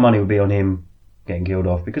 My money would be on him getting killed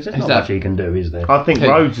off, because there's not much he can do, is there? I think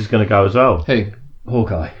Rhodes is going to go as well. Who?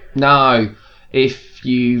 Hawkeye. No. If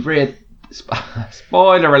you've read...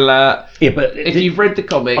 Spoiler alert. Yeah, but if you've read the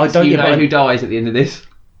comics, know who dies at the end of this.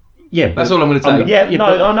 Yeah, but, that's all I'm going to say.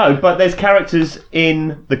 I know, but there's characters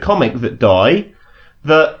in the comic that die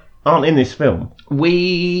that aren't in this film.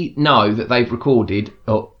 We know that they've recorded,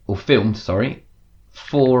 or filmed, 4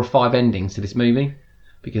 or 5 endings to this movie,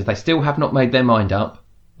 because they still have not made their mind up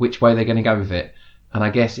which way they're going to go with it. And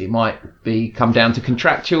I guess it might come down to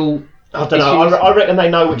contractual I don't know. I reckon they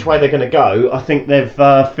know which way they're going to go. I think they've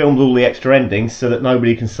filmed all the extra endings so that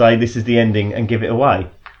nobody can say this is the ending and give it away.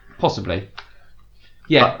 Possibly.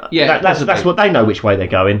 That's what they know which way they're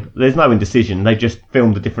going. There's no indecision. They just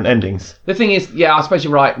filmed the different endings. The thing is, I suppose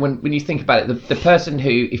you're right. When you think about it, the person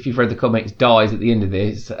who, if you've read the comics, dies at the end of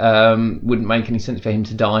this wouldn't make any sense for him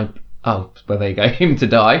to die. Oh, well, there you go, him to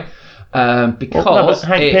die. Because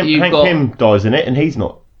Hank Pym dies in it, and he's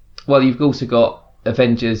not. Well, you've also got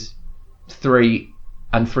Avengers 3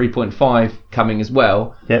 and 3.5 coming as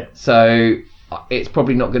well. Yep. So it's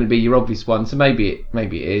probably not going to be your obvious one. So maybe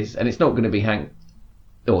it is, and it's not going to be Hank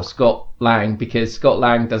or Scott Lang, because Scott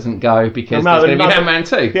Lang doesn't go because there's going to be Ant-Man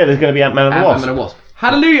 2. Yeah, there's going to be Ant-Man and the Wasp. Ant-Man and the Wasp.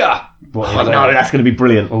 Hallelujah! That's going to be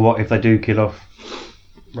brilliant. Or what if they do kill off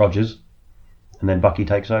Rogers and then Bucky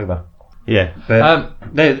takes over? Yeah, but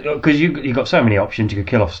because you got so many options. You could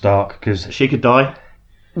kill off Stark, because she could die.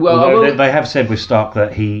 Well, they have said with Stark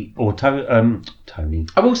that Tony.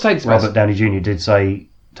 I will say this. Robert Downey Jr. did say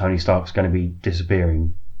Tony Stark's going to be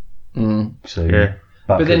disappearing soon. Yeah.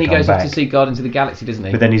 But then he goes off to see Guardians of the Galaxy, doesn't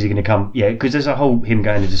he? But then is he going to come? Yeah, because there's a whole him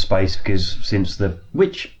going into space, because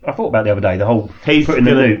which I thought about the other day, the whole putting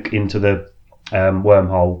the nuke into the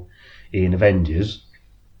wormhole in Avengers.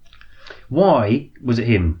 Why was it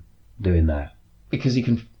him doing that? Because he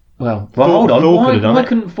can. Well, hold on. Why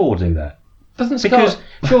couldn't Thor do that? Because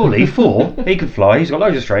surely Thor, he could fly. He's got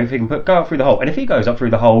loads of strength. He can go up through the hole, and if he goes up through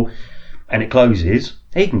the hole and it closes,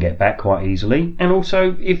 he can get back quite easily. And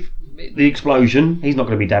also, if the explosion, he's not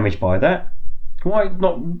going to be damaged by that. Why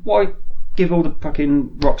give all the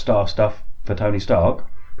fucking rock star stuff for Tony Stark,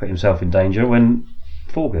 put himself in danger, when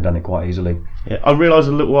Thor could have done it quite easily? Yeah, I realised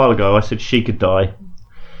a little while ago I said she could die.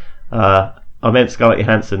 I meant Scarlett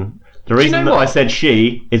Johansson. The reason that I said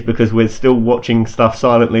she is because we're still watching stuff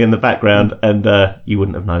silently in the background, and you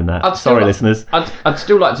wouldn't have known that. Sorry, listeners. I'd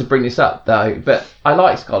still like to bring this up, though, but I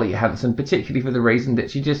like Scarlett Johansson, particularly for the reason that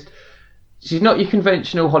she's not your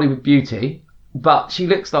conventional Hollywood beauty, but she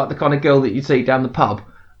looks like the kind of girl that you see down the pub,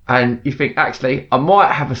 and you think, actually, I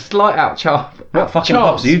might have a slight What fucking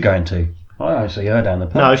pubs are you going to? I don't see her down the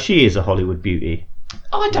pub. No, she is a Hollywood beauty.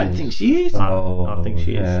 I don't think she is. I think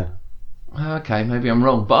she is. Okay, maybe I'm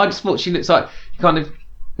wrong, but I just thought she looks like a kind of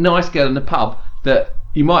nice girl in the pub that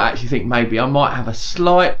you might actually think maybe I might have a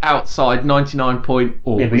slight outside 99 point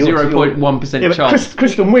or Yeah, but you're- 0.1% Yeah, but chance.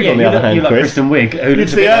 Kristen Wiig on the other hand, you like Chris. Kristen Wiig, who You'd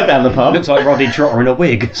looks a see bit her like- down the pub. Looks like Roddy Trotter in a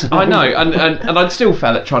wig. So- I know, and I'd still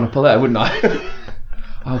fail at trying to pull her, wouldn't I?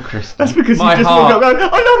 Oh, Kristen. That's because my you just heart. walk up going,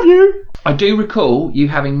 I love you. I do recall you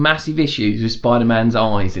having massive issues with Spider-Man's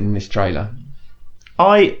eyes in this trailer.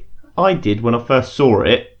 I did when I first saw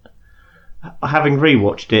it. Having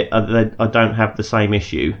rewatched it, I don't have the same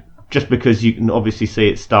issue. Just because you can obviously see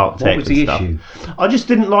it's stark text What was the and stuff. issue? I just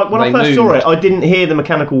didn't like when I They first saw moved. it. I didn't hear the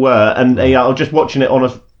mechanical whir, and I was just watching it on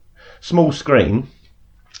a small screen,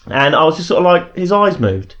 and I was just sort of like, his eyes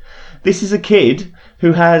moved. This is a kid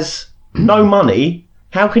who has no money.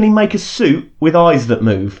 How can he make a suit with eyes that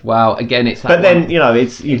move? Well, again, it's that But one. then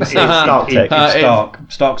it's stark text. it's-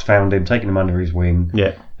 Stark's found him, taken him under his wing,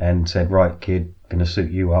 Yeah. and said, "Right, kid, gonna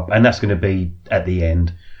suit you up," and that's going to be at the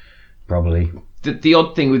end, probably. The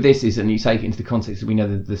odd thing with this is, and you take it into the context that we know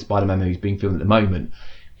that the Spider-Man movie is being filmed at the moment,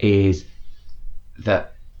 is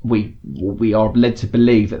that we are led to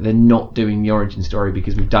believe that they're not doing the origin story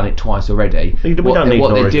because we've done it twice already. We don't What need they're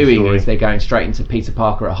an origin doing story. is they're going straight into Peter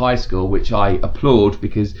Parker at high school, which I applaud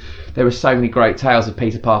because there are so many great tales of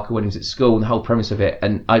Peter Parker when he was at school and the whole premise of it.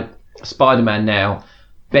 And Spider-Man now,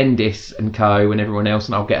 Bendis and co and everyone else,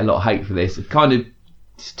 and I'll get a lot of hate for this, have kind of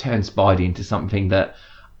just turned Spidey into something that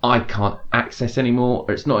I can't access anymore,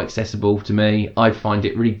 or it's not accessible to me. I find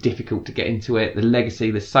it really difficult to get into it. The legacy,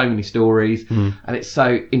 there's so many stories, and it's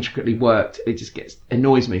so intricately worked, it just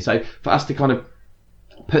annoys me. So for us to kind of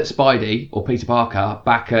put Spidey or Peter Parker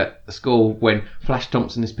back at school when Flash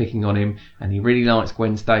Thompson is picking on him, and he really likes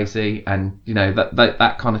Gwen Stacy, and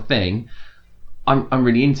that kind of thing, I'm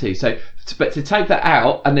really into. So, but to take that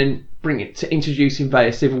out and then bring it to introducing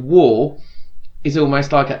via Civil War is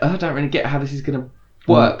almost like I don't really get how this is going to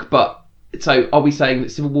work. But so are we saying that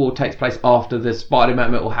Civil War takes place after the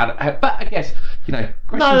Spider-Man or how? But I guess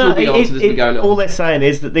questions will be answered as we go along. all they're saying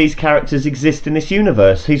is that these characters exist in this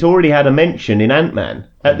universe. He's already had a mention in Ant-Man.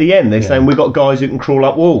 At the end, they're saying we've got guys who can crawl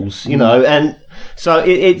up walls, and so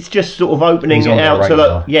it's just sort of opening He's it on their out to radar.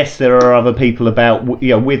 look. Yes, there are other people about,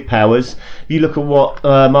 with powers. You look at what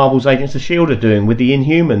Marvel's Agents of S.H.I.E.L.D. are doing with the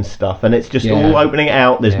Inhuman stuff, and it's just all opening it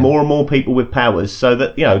out. There's more and more people with powers, so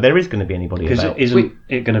that there is going to be anybody Because about. isn't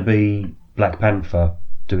it going to be Black Panther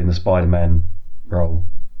doing the Spider-Man role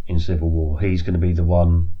in Civil War? He's going to be the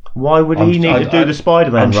one. Why would he need to do the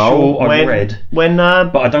Spider-Man I'm role sure I've read, when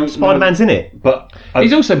but I don't Spider-Man's know, in it? But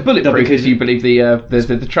He's also bulletproof because if you believe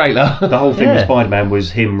the trailer. the whole thing Yeah. with Spider-Man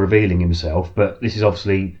was him revealing himself, but this is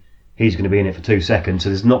obviously he's going to be in it for 2 seconds, so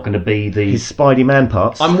there's not going to be the. His Spidey-Man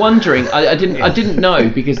parts. I'm wondering. I didn't know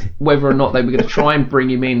because whether or not they were going to try and bring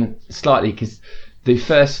him in slightly, because the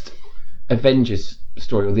first Avengers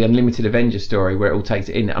story, or the Unlimited Avengers story, where it all takes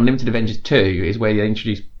it in. Unlimited Avengers 2 is where they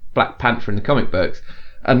introduced Black Panther in the comic books,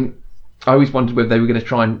 and I always wondered whether they were going to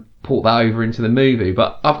try and port that over into the movie,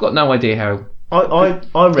 but I've got no idea how.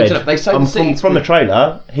 I read They sowed the seeds from the with-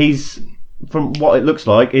 trailer. From what it looks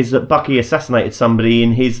like, is that Bucky assassinated somebody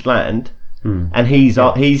in his land, and he's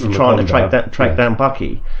trying to Wakanda, track down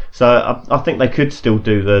Bucky. So I think they could still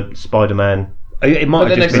do the Spider-Man. It might But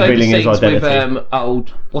have then just they've been sowed the revealing his seeds with identity.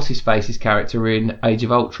 old what's his face's character in Age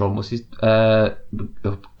of Ultron. What's his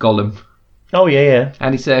Gollum? Oh yeah.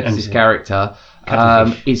 Andy Serkis's Andy- character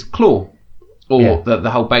Cuttlefish. is Claw, or Yeah. the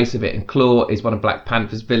whole base of it. And Claw is one of Black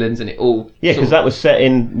Panther's villains, and it all Yeah, sort because of- that was set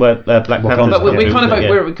in where Black Panther. But we're kind of yeah.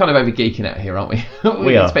 we're kind of over geeking out here, aren't we?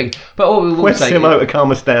 We are. But what we will Where's say, Simo to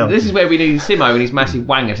calm us down? this is where we need Simo and his massive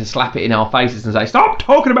wanger to slap it in our faces and say, "Stop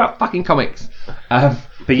talking about fucking comics."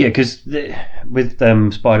 But yeah, because with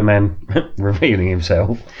Spider-Man revealing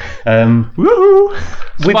himself, Woohoo!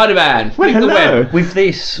 Spider-Man, flick the hello. web. with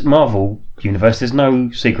this Marvel universe, there's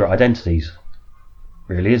no secret identities,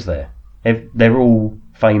 really, is there? They're all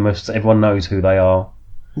famous. Everyone knows who they are.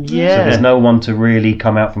 So Yeah. there's no one to really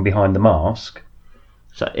come out from behind the mask,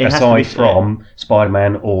 So it has to aside be- from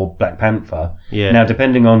Spider-Man or Black Panther. Yeah. Now,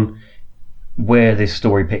 depending on where this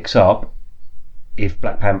story picks up, if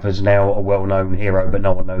Black Panther's now a well-known hero but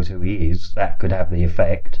no one knows who he is, that could have the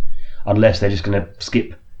effect. Unless they're just going to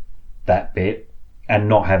skip that bit and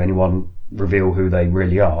not have anyone reveal who they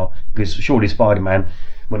really are. Because surely Spider-Man,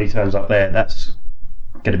 when he turns up there, that's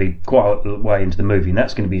going to be quite a way into the movie, and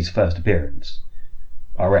that's going to be his first appearance,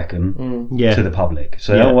 I reckon, Yeah. to the public.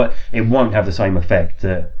 So Yeah. it won't have the same effect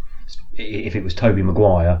that if it was Tobey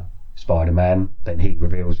Maguire Spider-Man, then he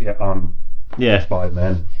reveals, yeah, I'm Yeah.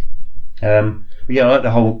 Spider-Man. But yeah, I like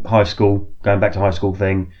the whole going back to high school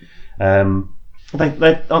thing. They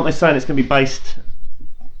aren't they saying it's going to be based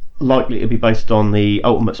likely to be based on the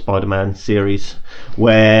Ultimate Spider-Man series,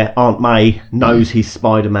 where Aunt May knows he's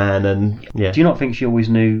Spider-Man, and yeah. Do you not think she always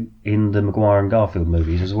knew in the Maguire and Garfield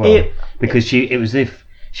movies as well? Because it was as if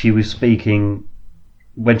she was speaking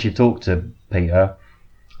when she talked to Peter.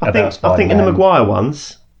 I think in the Maguire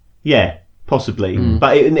ones, yeah, possibly,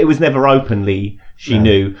 but it was never openly she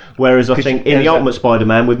knew. Whereas I think in the Ultimate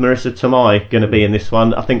Spider-Man with Marissa Tomei going to be in this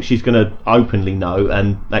one, I think she's going to openly know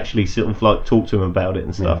and actually sort of like talk to him about it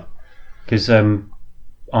and stuff. Because Iron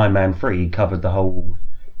Man 3 covered the whole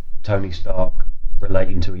Tony Stark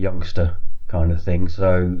relating to a youngster kind of thing,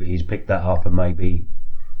 so he's picked that up and maybe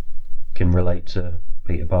can relate to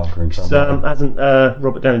Peter Parker and something. Hasn't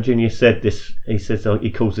Robert Downey Jr. said this? He says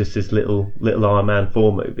he calls this his little Iron Man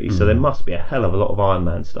 4 movie, so there must be a hell of a lot of Iron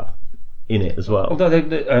Man stuff in it as well. Although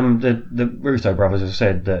the Russo brothers have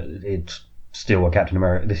said that it's still a Captain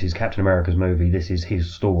America. This is Captain America's movie. This is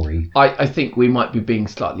his story. I think we might be being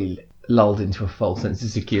slightly lulled into a false sense of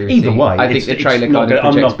security. Either way, I think the trailer kind of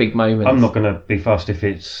projects big moments. I'm not going to be fussed if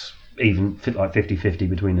it's even like 50-50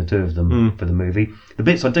 between the two of them for the movie. The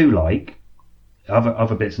bits I do like,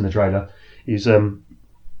 other bits in the trailer, is Iron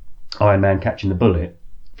Man catching the bullet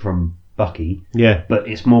from Bucky. Yeah. But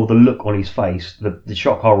it's more the look on his face, the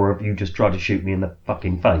shock horror of you just tried to shoot me in the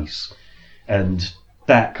fucking face. And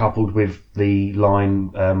that coupled with the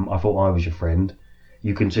line, I thought I was your friend,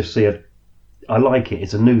 you can just see I like it.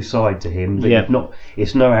 It's a new side to him.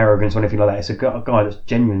 It's no arrogance or anything like that. It's a guy that's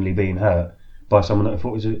genuinely being hurt by someone that I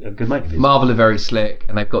thought was a good mate of his. Marvel are very slick,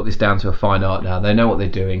 and they've got this down to a fine art now. They know what they're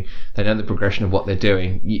doing. They know the progression of what they're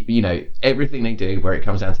doing. You know, everything they do, where it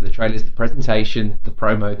comes down to the trailers, the presentation, the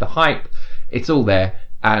promo, the hype, it's all there.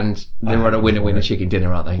 And they're on a winner chicken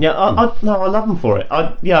dinner, aren't they? Yeah, I love them for it.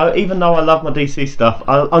 Even though I love my DC stuff,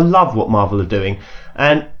 I love what Marvel are doing.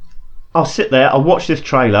 And I'll sit there, I'll watch this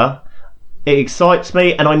trailer, it excites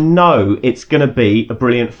me, and I know it's going to be a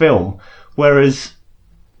brilliant film. Whereas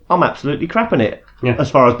I'm absolutely crapping it. Yeah. As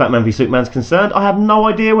far as Batman v Superman's concerned, I have no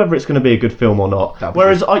idea whether it's going to be a good film or not.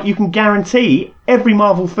 Whereas you can guarantee every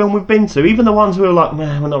Marvel film we've been to, even the ones who are like,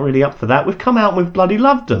 man, we're not really up for that, we've come out and we've bloody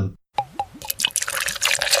loved them.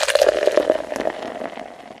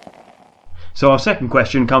 So our second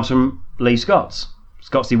question comes from Lee Scotts,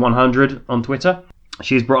 Scottsy100 on Twitter.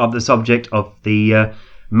 She's brought up the subject of the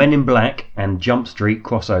Men in Black and Jump Street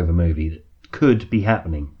crossover movie that could be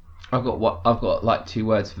happening. I've got like 2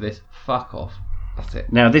 words for this. Fuck off. That's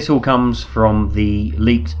it. Now this all comes from the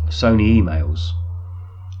leaked Sony emails.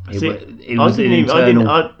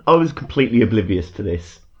 I was completely oblivious to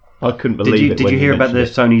this. I couldn't believe it. Did you hear about the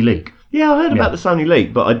Sony leak? Yeah, I heard about the Sony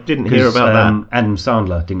leak, but I didn't hear about that. Adam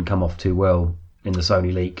Sandler didn't come off too well in the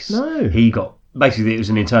Sony leaks. No. He got... Basically, it was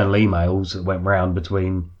an internal emails that went round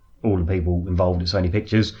between all the people involved at Sony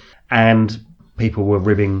Pictures, and people were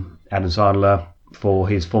ribbing Adam Sandler for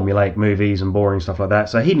his formulaic movies and boring stuff like that.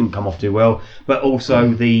 So he didn't come off too well. But also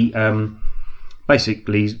the...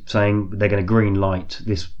 basically saying they're going to green light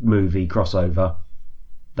this movie crossover.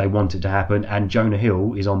 They want it to happen, and Jonah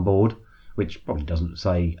Hill is on board, which probably doesn't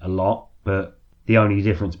say a lot, but the only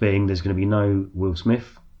difference being there's going to be no Will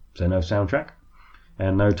Smith, so no soundtrack,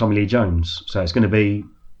 and no Tommy Lee Jones. So it's going to be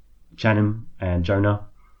Channing and Jonah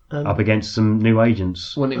up against some new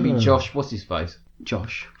agents. Wouldn't it be Josh, what's his face?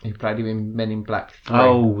 Josh. He played him in Men in Black 3.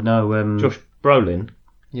 Oh, no. Josh Brolin.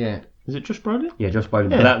 Yeah. Is it Josh Brolin? Yeah, Josh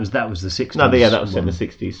Brolin. Yeah. But that was the 60s. No, yeah, that was in the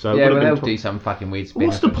 60s. So yeah, but they'll do some fucking weird spin.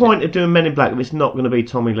 What's the point of doing Men in Black if it's not going to be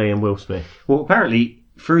Tommy Lee and Will Smith? Well, apparently,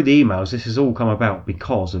 through the emails, this has all come about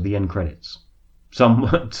because of the end credits.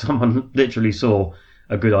 Someone literally saw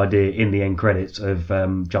a good idea in the end credits of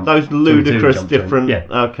Jump. Those ludicrous Jump different. Yeah.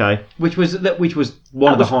 Okay. Which was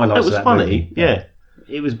one of the highlights. That was of that funny. movie. Yeah.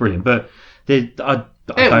 It was brilliant, but it'll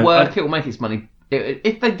work. It'll make its money.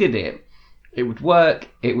 If they did it, it would work.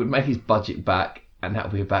 It would make his budget back, and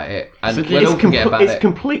that'll be about it. And So we'll all forget about it's it.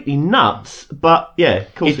 completely nuts, but yeah,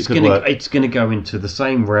 of course it could work. It's going to go into the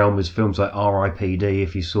same realm as films like R.I.P.D.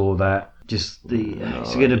 If you saw that, it's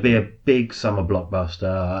going to be a big summer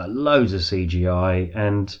blockbuster, loads of CGI,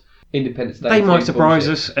 and Independence Day. they might surprise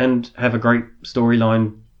us and have a great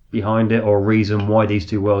storyline behind it or a reason why these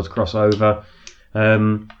two worlds cross over.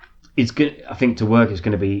 It's good. I think to work, it's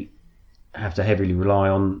going to have to heavily rely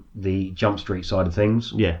on the Jump Street side of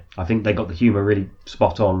things. Yeah. I think they got the humour really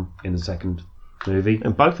spot on in the second movie.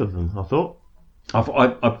 And both of them, I thought.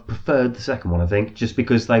 I preferred the second one, I think, just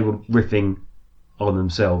because they were riffing on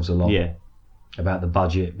themselves a lot. Yeah. About the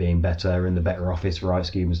budget being better and the better office for Ice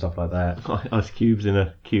Cube and stuff like that. Ice Cube's in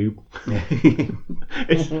a cube. Yeah.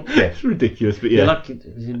 It's ridiculous, but yeah. Like it's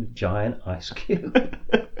a giant ice cube.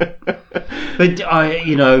 But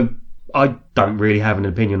I don't really have an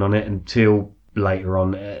opinion on it until later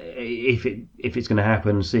on. If it's going to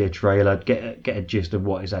happen, see a trailer, get a gist of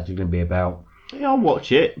what it's actually going to be about. Yeah, I'll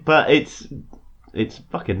watch it, but it's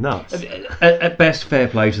fucking nuts. At best, fair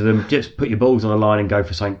play to them. Just put your balls on the line and go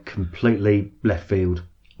for something completely left field,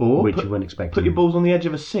 Or which you weren't expecting. put your balls on the edge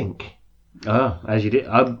of a sink. As you did.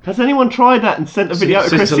 Has anyone tried that and sent a video to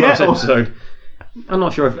Since Chris the last yet? episode, I'm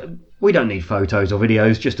not sure if we don't need photos or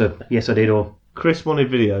videos. Just a yes, I did, or Chris wanted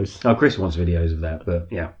videos. oh, Chris wants videos of that. But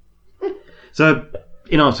yeah. So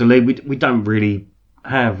in answer, Lee, we don't really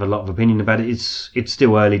have a lot of opinion about it. It's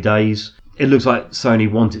still early days. It looks like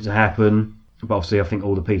Sony want it to happen, but obviously I think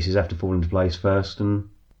all the pieces have to fall into place first, and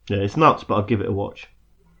Yeah, it's nuts, but I'll give it a watch.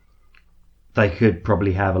 they could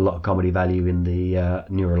probably have a lot of comedy value in the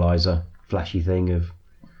Neuralizer flashy thing of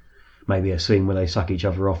maybe a scene where they suck each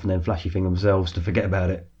other off and then flashy thing themselves to forget about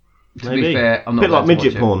it. To be fair, I'm A not bit like allowed to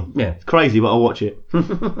midget watch it. porn. Yeah. It's crazy, but I'll watch it.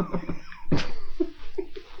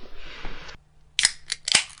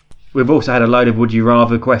 We've also had a load of Would You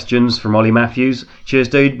Rather questions from Ollie Matthews. Cheers,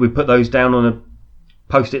 dude. We put those down on a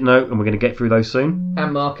post-it note and we're going to get through those soon.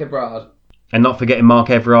 And Mark Ebrard. And not forgetting Mark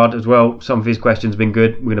Everard as well. Some of his questions have been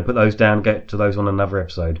good. We're going to put those down and get to those on another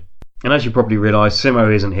episode. And as you probably realise,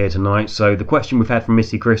 Simo isn't here tonight, so the question we've had from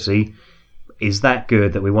Missy Chrissy is that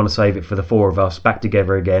good that we want to save it for the four of us back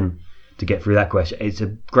together again to get through that question. It's a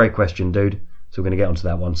great question, dude. So we're going to get onto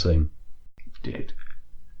that one soon. Dude.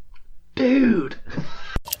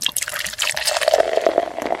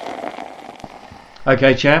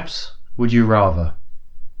 Okay, chaps. Would you rather?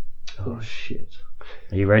 Oh, shit.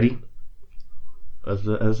 Are you ready? As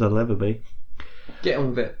I'll ever be. Get on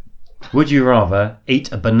with it. Would you rather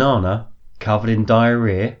eat a banana covered in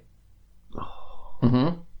diarrhea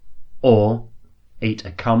Mm-hmm. or eat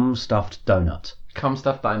a cum-stuffed donut? Cum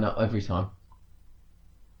stuff donut every time.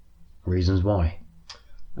 Reasons why?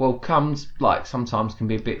 Well, cum's like sometimes can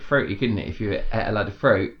be a bit fruity, couldn't it? If you ate a load of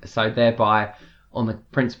fruit, so thereby, on the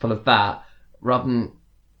principle of that, rather than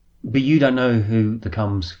But you don't know who the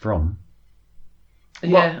cum's from.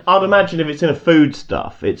 yeah, Well, I'd imagine if it's in a food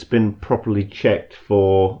stuff, it's been properly checked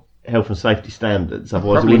for health and safety standards.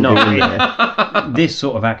 Otherwise, Probably it wouldn't not. be in there. This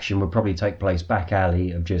sort of action would probably take place back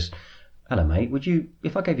alley of just, hello mate, would you,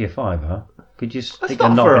 if I gave you a $5, could you That's stick a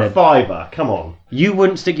not knob for in a fiver. Come on. You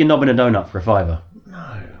wouldn't stick your knob in a donut for a $5?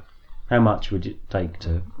 No. How much would it take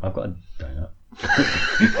to, I've got a donut.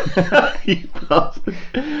 You bastard.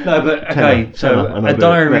 No, but okay, Tenner, so and I'll a do it.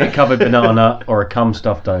 diarrhea covered banana or a cum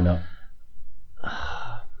stuffed donut.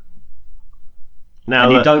 Now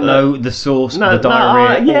And you that- don't know the source of the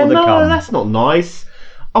diarrhea yeah, or the no, cum. that's not nice.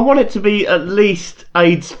 I want it to be at least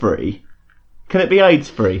AIDS free. Can it be AIDS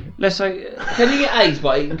free? Let's say can you get AIDS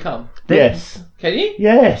by eating cum? Yes. Can you?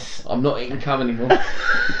 Yes. I'm not eating cum anymore.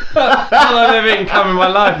 I've never eaten cum in my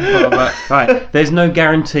life before, but right. There's no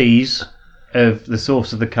guarantees of the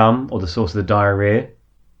source of the cum or the source of the diarrhea.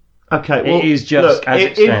 Okay. Well, It is just look, as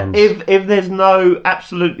it stands. If there's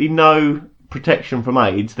absolutely no protection from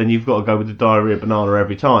AIDS, then you've got to go with the diarrhea banana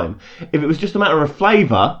every time. If it was just a matter of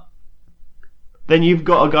flavour, then you've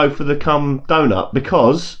got to go for the cum donut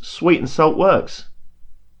because sweet and salt works.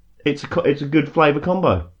 It's a good flavour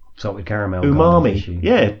combo. Salted caramel. kind of Umami. issue.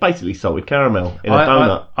 Yeah, basically salted caramel in a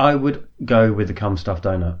donut. I would go with the cum stuffed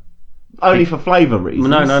donut. Only for flavour reasons.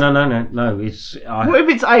 No. It's What if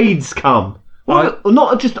it's AIDS cum?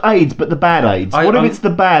 Not just AIDS, but the bad AIDS. What if it's the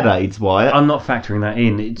bad AIDS, Wyatt? I'm not factoring that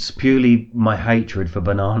in. It's purely my hatred for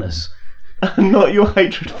bananas. Not your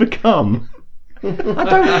hatred for cum.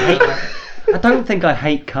 I don't think I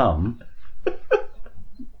hate cum.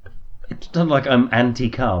 It's not like I'm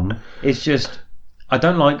anti-cum. It's just I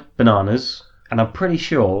don't like bananas, and I'm pretty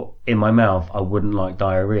sure in my mouth I wouldn't like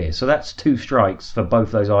diarrhea. So that's 2 strikes for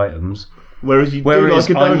both those items. Whereas you do Whereas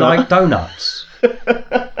like a I donut. like donuts.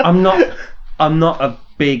 I'm not a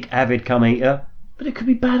big avid cum eater, But it could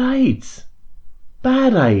be bad AIDS.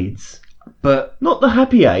 Bad AIDS. but Not the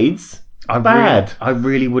happy AIDS. Bad. I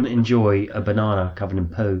really wouldn't enjoy a banana covered in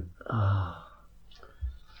poo.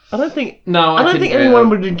 I don't think. No, I don't think anyone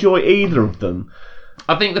would enjoy either of them.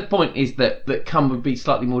 I think the point is that cum would be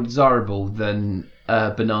slightly more desirable than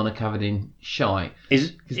banana covered in shite,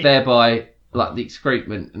 Is because thereby, like the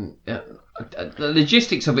excrement and the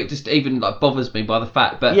logistics of it just even like bothers me by the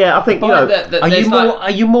fact. But Yeah, I think, the you know, point that Are there's you like- more?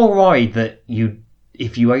 Are you more worried that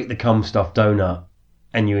if you ate the cum stuffed donut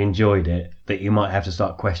and you enjoyed it, that you might have to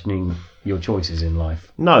start questioning your choices in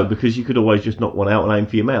life? No, because you could always just knock one out and aim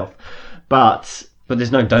for your mouth. But But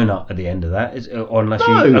there's no donut at the end of that, or unless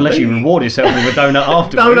No, you reward yourself with a donut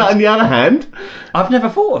afterwards. Donut, on the other hand, I've never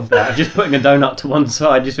thought of that. Just putting a donut to one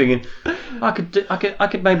side, just thinking I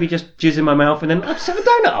could maybe just jizz in my mouth and then I'll just have a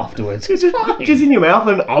donut afterwards. It's fine. jizz in your mouth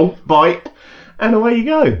and bite, and away you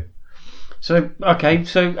go. So okay,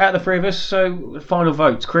 so out of the three of us, so final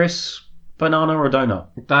votes: Chris, banana or donut?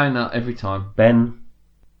 Donut every time. Ben,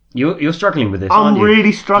 you're struggling with this. I'm aren't you?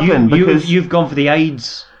 really struggling because you've gone for the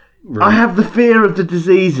AIDS route. I have the fear of the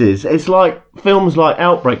diseases. It's like films like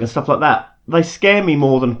Outbreak and stuff like that. They scare me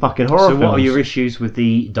more than fucking horror So films. what are your issues with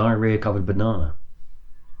the diarrhea-covered banana?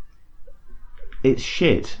 It's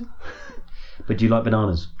shit. But do you like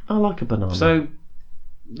bananas? I like a banana. So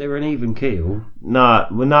they're an even keel. No,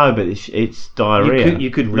 but it's diarrhea.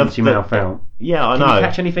 You could rinse your mouth out. Yeah, I Can know. you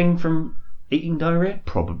catch anything from eating diarrhea?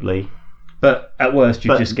 Probably But at worst, you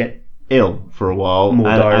But- just get... ill for a while More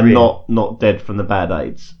and diarrhea. not dead from the bad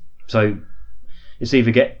AIDS. So it's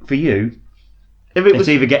either get... For you, If it it's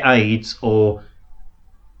either get AIDS or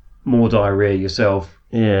more diarrhea yourself.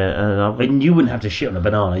 yeah, And you wouldn't have to shit on a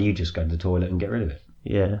banana. You just go to the toilet and get rid of it.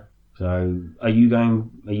 yeah. So are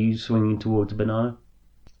you swinging towards a banana?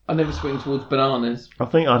 I never swing towards bananas. I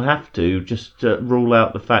think I'd have to just rule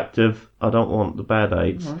out the fact of I don't want the bad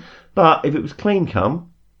AIDS. Right. But if it was clean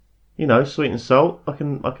cum, sweet and salt, I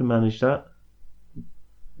can manage that.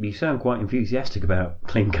 You sound quite enthusiastic about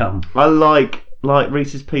clean cum. I like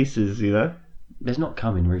Reese's Pieces, There's not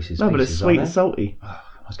cum in Reese's No, Pieces, but it's are sweet there? and salty. I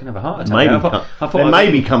was going to have a heart attack. Maybe I thought there may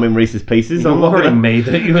be cum in Reese's Pieces. You were I'm not worrying gonna- me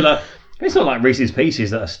that you were like, it's not like Reese's Pieces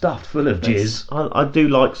that are stuffed full of jizz. I do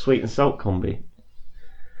like sweet and salt combi.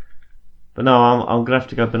 But no, I'm gonna have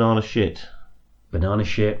to go banana shit. Banana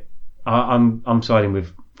shit. I'm siding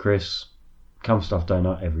with Chris. Cum stuffed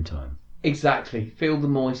donut every time. Exactly. Feel the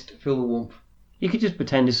moist, feel the warmth. You could just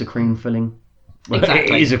pretend it's a cream filling.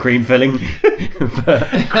 Exactly. It is a cream filling. But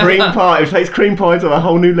Cream pie. It takes cream pie to a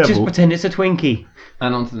whole new just level. pretend it's a Twinkie.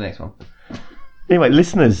 And on to the next one. Anyway,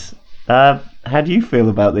 listeners, how do you feel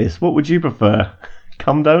about this? What would you prefer?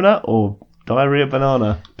 Cum donut or diarrhea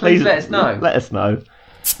banana? Please let us know. Let us know.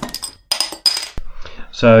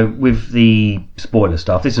 So with the spoiler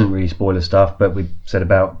stuff, this isn't really spoiler stuff, but we've said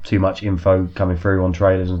about too much info coming through on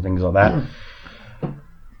trailers and things like that.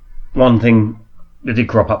 One thing that did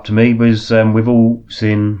crop up to me was we've all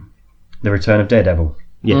seen The Return of Daredevil.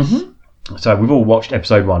 Yes. So we've all watched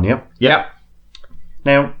episode 1, yeah? Yep.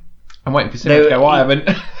 Now, I'm waiting for Simon to go. I haven't.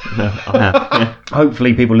 No, I have. Yeah.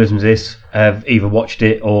 hopefully people listening to this have either watched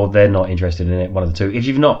it or they're not interested in it, one of the two. If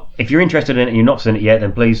you're interested in it and you've not seen it yet,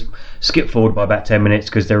 then please skip forward by about 10 minutes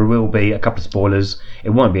because there will be a couple of spoilers. It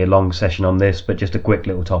won't be a long session on this, but just a quick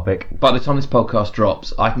little topic. By the time this podcast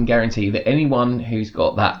drops, I can guarantee that anyone who's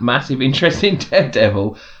got that massive interest in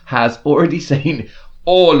Daredevil has already seen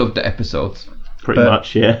all of the episodes. Pretty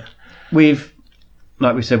much, yeah.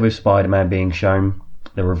 Like we said with Spider-Man being shown,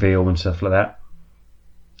 the reveal and stuff like that,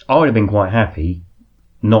 I would have been quite happy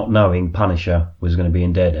not knowing Punisher was going to be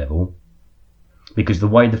in Daredevil, because the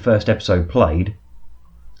way the first episode played,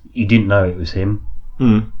 you didn't know it was him.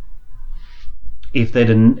 If they'd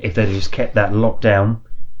just kept that locked down,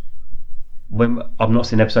 I've not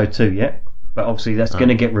seen episode 2 yet, but obviously that's going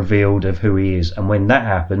to get revealed of who he is, and when that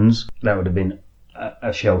happens, that would have been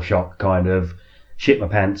a shell shock kind of shit my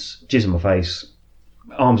pants, jizz in my face,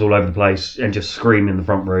 arms all over the place, and just scream in the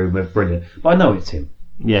front room of brilliant. But I know it's him.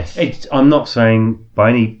 Yes. I'm not saying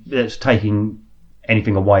that's taking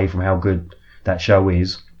anything away from how good that show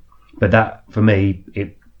is, but that for me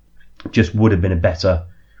it just would have been a better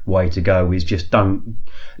way to go. Is just don't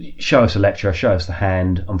show us a lecture, show us the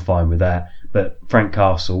hand. I'm fine with that. But Frank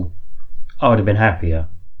Castle, I would have been happier.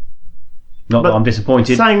 Not that I'm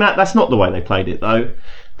disappointed. Saying that, that's not the way they played it though.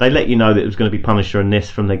 They let you know that it was going to be Punisher and this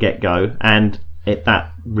from the get-go, and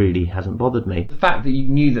that really hasn't bothered me. The fact that you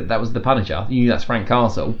knew that was the Punisher, you knew that's Frank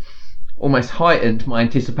Castle, almost heightened my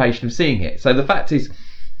anticipation of seeing it. So the fact is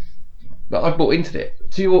that I've bought into it.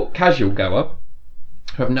 To your casual goer,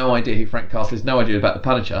 who have no idea who Frank Castle is, no idea about the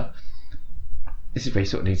Punisher, this is where you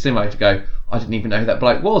sort of need Simo to go, I didn't even know who that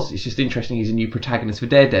bloke was. It's just interesting he's a new protagonist for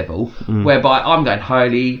Daredevil, whereby I'm going,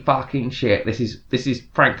 holy fucking shit, this is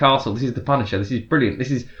Frank Castle, this is the Punisher, this is brilliant,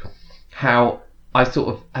 this is how I sort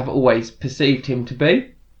of have always perceived him to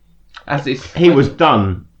be. He was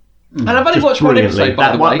done. And I've only Just watched one brilliantly. episode,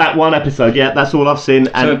 by the way. That one episode, yeah, that's all I've seen,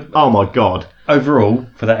 and oh my god, Overall,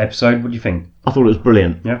 for that episode, what do you think? I thought it was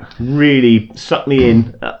brilliant. Yeah. Really sucked me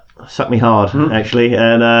in, sucked me hard actually,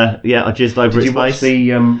 and I jizzed over Did its you watch face. the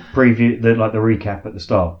preview, the recap at the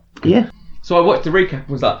start? Yeah. So I watched the recap and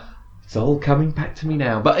was like, it's all coming back to me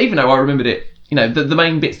now. But even though I remembered it, the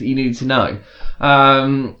main bits that you needed to know,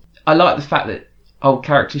 I like the fact that old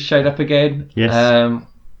characters showed up again. Yes.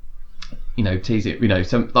 Tease it.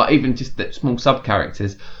 Some like even just the small sub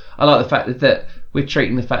characters. I like the fact that we're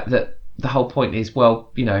treating the fact that the whole point is,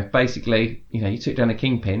 well, basically, you took down a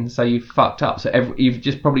kingpin, so you fucked up. So you've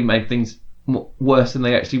just probably made things worse than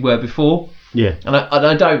they actually were before. Yeah. And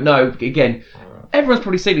I don't know. Again, everyone's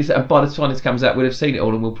probably seen this, and by the time this comes out, we'll have seen it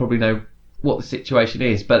all, and we'll probably know what the situation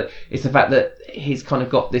is. But it's the fact that he's kind of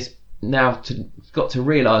got this now got to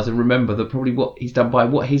realise and remember that probably what he's done by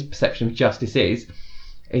what his perception of justice is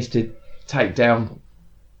to take down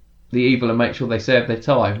the evil and make sure they serve their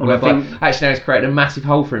time. Well, Actually now he's created a massive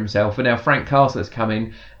hole for himself, and now Frank Castle has come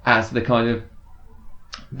in as the kind of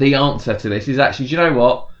the answer to this. Is actually, do you know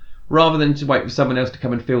what? Rather than to wait for someone else to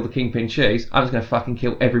come and fill the kingpin shoes, I'm just going to fucking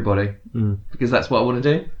kill everybody because that's what I want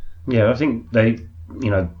to do. Yeah, I think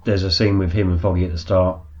there's a scene with him and Foggy at the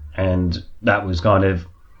start, and that was kind of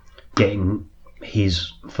getting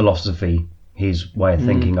his philosophy, his way of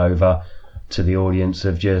thinking over to the audience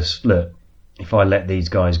of just, look, if I let these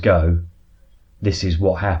guys go, this is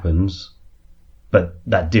what happens. But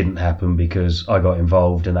that didn't happen because I got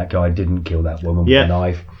involved and that guy didn't kill that woman with a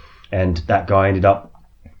knife. And that guy ended up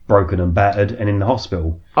broken and battered and in the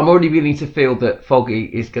hospital. I'm already beginning to feel that Foggy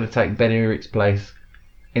is going to take Ben Urich's place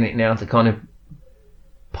in it now to kind of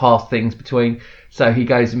pass things between. So he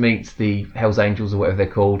goes and meets the Hells Angels or whatever they're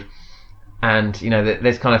called. And,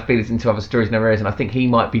 there's kind of feelers into other stories and other areas. And I think he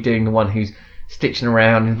might be doing the one who's stitching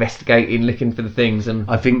around, investigating, looking for the things. And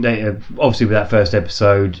I think they obviously with that first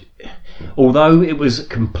episode, although it was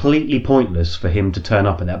completely pointless for him to turn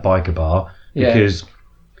up at that biker bar because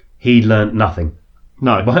he learnt nothing.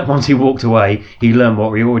 No. But once he walked away, he learned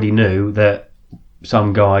what we already knew, that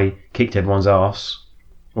some guy kicked everyone's arse,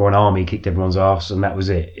 or an army kicked everyone's arse, and that was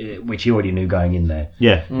it, which he already knew going in there.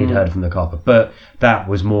 Yeah. He'd heard from the copper. But that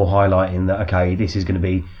was more highlighting that, okay, this is going to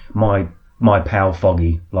be my pal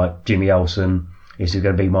Foggy, like Jimmy Olsen. This is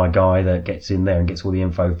going to be my guy that gets in there and gets all the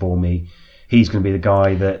info for me. He's going to be the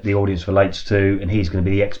guy that the audience relates to, and he's going to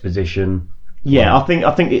be the exposition. Yeah, I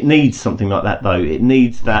think it needs something like that, though. It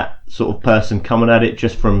needs that sort of person coming at it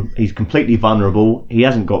just from, he's completely vulnerable, he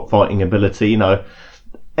hasn't got fighting ability,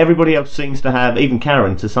 Everybody else seems to have, even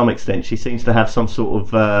Karen to some extent, she seems to have some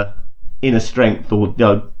sort of inner strength or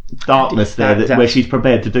darkness there where she's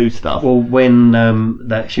prepared to do stuff. Well, when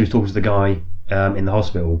that she was talking to the guy in the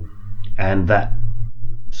hospital, and that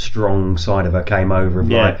strong side of her came over,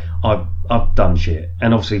 like, I've done shit.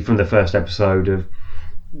 And obviously from the first episode of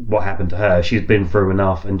what happened to her, she's been through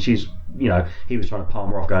enough, and she's, he was trying to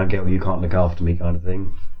palm her off, going, get well, you can't look after me kind of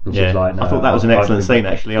thing. And she's like, no, I thought that was an excellent scene,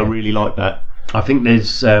 actually. I really like that. I think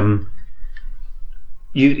there's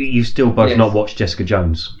you still both not watched Jessica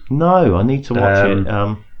Jones. No, I need to watch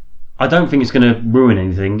it. I don't think it's going to ruin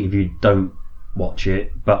anything if you don't watch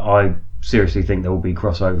it, but I seriously think there will be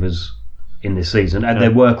crossovers in this season, and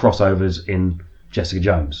there were crossovers in Jessica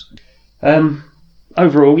Jones.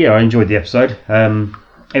 Overall, I enjoyed the episode.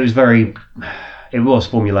 It was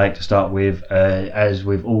formulaic to start with, as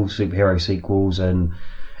with all superhero sequels and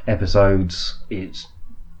episodes. It's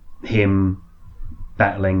him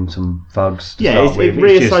battling some thugs to start with.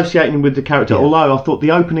 Reassociating with the character. Although I thought the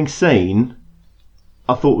opening scene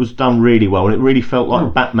was done really well, and it really felt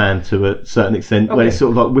like Batman to a certain extent, where it's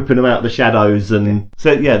sort of like whipping them out of the shadows. And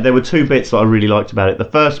so there were two bits that I really liked about it. The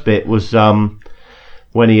first bit was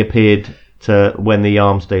when he appeared when the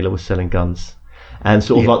arms dealer was selling guns. And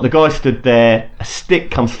sort of like the guy stood there, a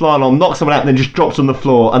stick comes flying on, knocks someone out, and then just drops on the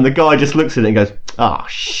floor, and the guy just looks at it and goes, "Ah,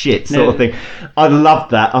 shit," sort of thing. I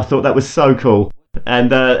loved that. I thought that was so cool.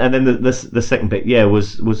 And then the second bit,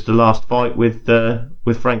 was the last fight with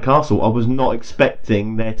Frank Castle. I was not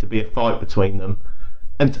expecting there to be a fight between them,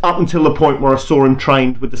 and up until the point where I saw him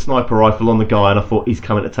trained with the sniper rifle on the guy, and I thought, he's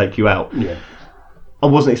coming to take you out. Yeah. I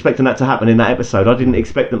wasn't expecting that to happen in that episode. I didn't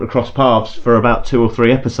expect them to cross paths for about 2 or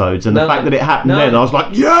 3 episodes, and the fact that it happened then, I was like,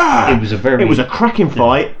 it was a cracking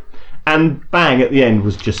fight, and bang, at the end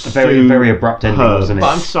was just a very, very abrupt ending, wasn't it?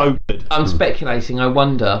 But so good. I'm speculating. I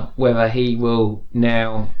wonder whether he will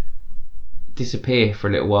now disappear for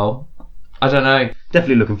a little while. I don't know.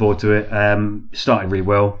 Definitely looking forward to it. Started really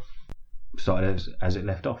well. Started as it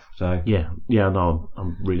left off. So no,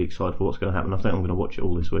 I'm really excited for what's going to happen. I think I'm going to watch it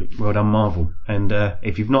all this week. Well done, Marvel. And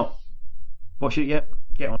if you've not watched it yet,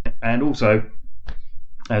 get on it. And also,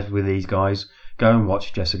 as with these guys, go and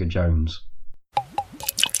watch Jessica Jones.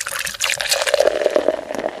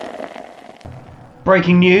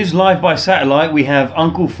 Breaking news, live by satellite, we have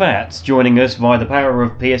Uncle Fats joining us via the power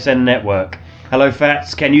of PSN Network. Hello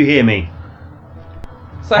Fats, can you hear me?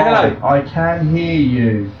 Say hello. I can hear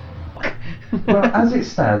you. Well, as it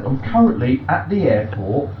stands, I'm currently at the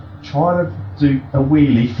airport trying to do a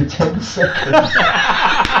wheelie for 10 seconds.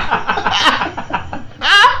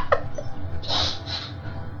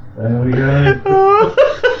 There we go.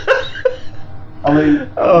 I mean,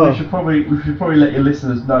 we should probably let your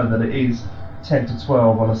listeners know that it is 10 to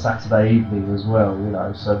 12 on a Saturday evening as well, you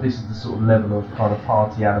know, so this is the sort of level of kind of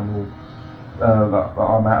party animal that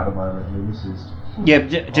I'm at the moment. I mean, this is... Yeah,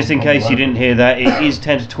 just in case you didn't hear that, it is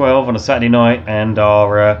 10 to 12 on a Saturday night, and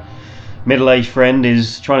our middle-aged friend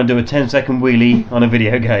is trying to do a 10-second wheelie on a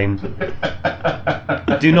video game.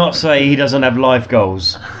 Do not say he doesn't have life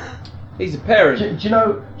goals. He's a parent. Do you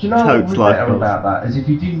know what was better about that? Is if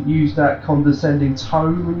you didn't use that condescending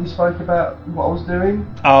tone when you spoke about what I was doing.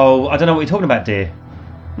 Oh, I don't know what you're talking about, dear.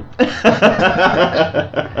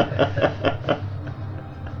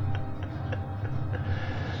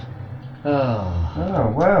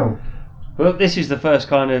 Oh, wow. Well, this is the first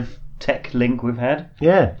kind of tech link we've had.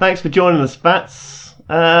 Yeah, thanks for joining us, Bats.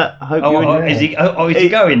 I hope you enjoy. Is he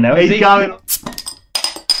going now? He's going.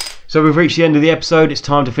 So we've reached the end of the episode. It's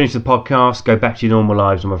time to finish the podcast. Go back to your normal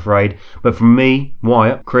lives, I'm afraid. But from me,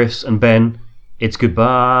 Wyatt, Chris, and Ben, it's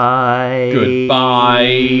goodbye.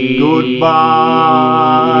 Goodbye.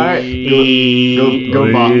 Goodbye.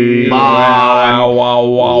 Goodbye. Wow, wow,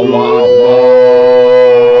 wow, wow.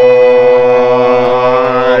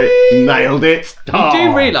 Nailed it. You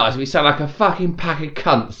do realise we sound like a fucking pack of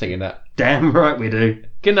cunts singing that. Damn right we do.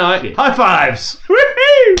 Good night. High fives.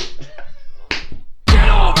 Woohoo!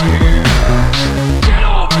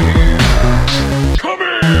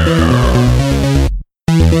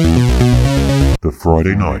 The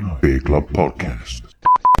Friday Night Beer Club Podcast.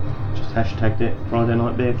 Just hashtagged it, Friday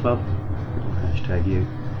Night Beer Club. Hashtag you.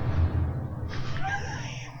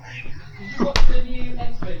 What's the new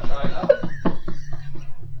X-Men trailer?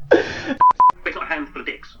 It's not a handful of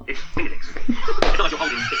dicks. It's finger dicks. It's not like you're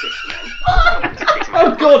holding dicks, man.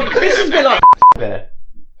 Oh God, this has been like There.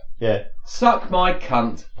 Yeah. suck my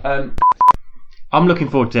cunt. I'm looking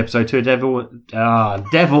forward to episode 2 of Devil.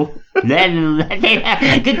 Devil. Good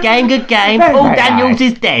game. Oh, Daniels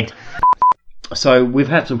is dead. So we've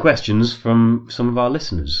had some questions from some of our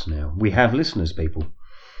listeners now. We have listeners, people.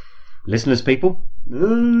 Listeners, people?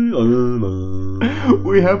 We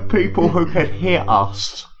have people who can hear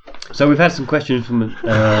us. So we've had some questions from...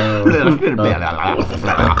 Get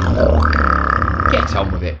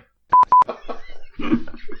on with it.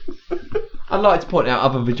 I'd like to point out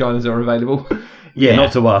other vaginas are available. yeah,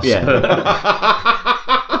 not to us. Yeah. but-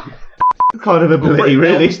 Kind of ability,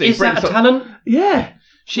 really. Is that a talent? Yeah.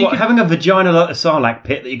 Having a vagina like a Sarlacc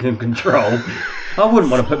pit that you can control? I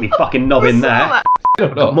wouldn't want to put me fucking knob in that.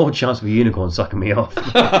 Got more chance of a unicorn sucking me off.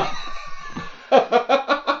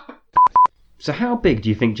 So how big do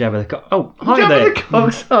you think Jabba the Cock... Oh, hi Jabba there. the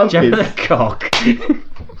Cock's armpits. Jabba the Cock.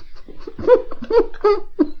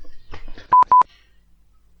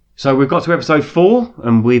 So we've got to episode 4,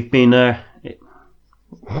 and we've been... Absolute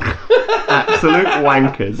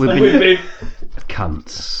wankers. We've been...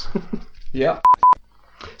 Cunts. Yep.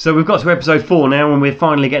 So we've got to episode 4 now, and we're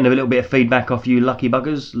finally getting a little bit of feedback off you lucky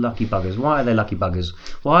buggers. Lucky buggers. Why are they lucky buggers?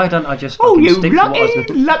 Why don't I just fucking stick to what I was going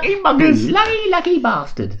to... lucky buggers. Lucky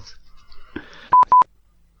bastards.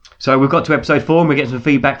 So we've got to episode 4 and we're getting some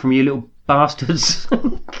feedback from you little bastards.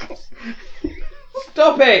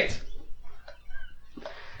 Stop it!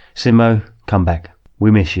 Simo, come back.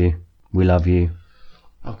 We miss you. We love you.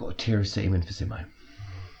 I've got a tear of semen for Simo.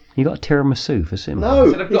 You got a tiramisu for Simo?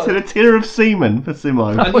 No, Said I've got- he said a tier of semen for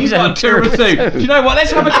Simo. And you've got a tiramisu. Do you know what?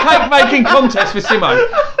 Let's have a cake making contest for Simo.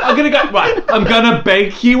 I'm gonna go. Right, I'm gonna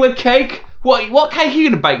bake you a cake. What cake are you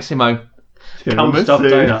gonna bake, Simo? Cum stuffed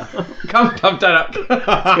donut. Come donut.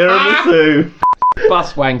 Tiramisu.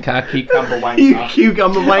 Bus wanker, cucumber You wanker.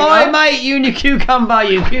 cucumber Oi, wanker. mate, you and your cucumber,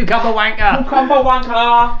 you cucumber wanker. Cucumber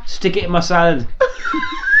wanker. Stick it in my salad.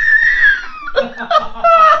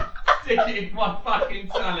 Stick it in my fucking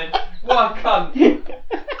salad. What a cunt.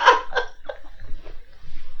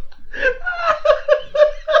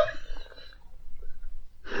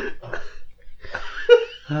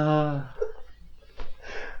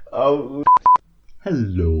 Oh.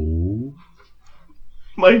 Hello.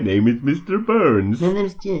 My name is Mr. Burns.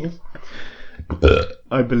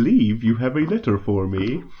 I believe you have a letter for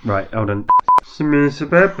me. Right, hold on. Womp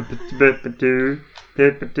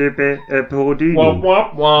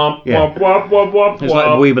womp womp Yeah. womp womp womp womp. It's like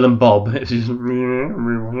Weeble and Bob. It's just...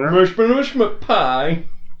 Mush pie.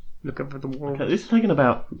 Looking for the wall. This is taking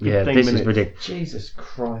about 15 Yeah, this minutes. is ridiculous. Jesus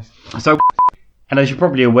Christ. So, and as you're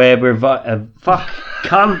probably aware, we're fuck,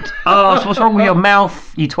 cunt, arse. What's wrong with your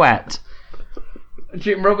mouth, you twat?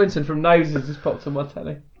 Jim Robinson from Noses just popped on my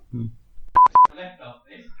telly.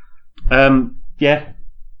 Yeah.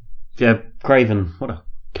 Yeah, Craven. What a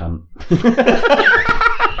cunt.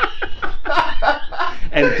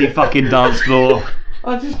 Empty fucking dance floor.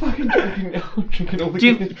 I just fucking drinking all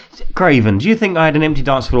the... Craven, do you think I had an empty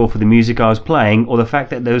dance floor for the music I was playing, or the fact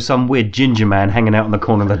that there was some weird ginger man hanging out on the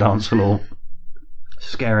corner of the dance floor,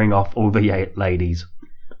 scaring off all the ladies?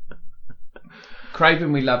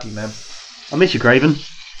 Craven, we love you, man. I miss you, Craven.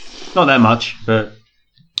 Not that much, but...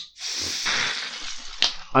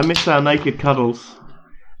 I miss our naked cuddles.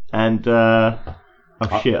 And, oh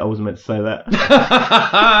shit, I wasn't meant to say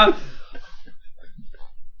that.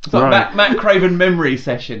 It's like Right. Matt Craven memory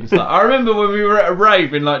sessions. Like, I remember when we were at a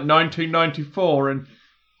rave in like 1994, and do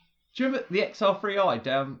you remember the XR3i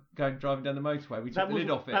driving down the motorway? We took the lid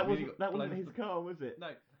off it. That wasn't his car, was it? No,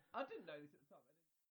 I didn't know this.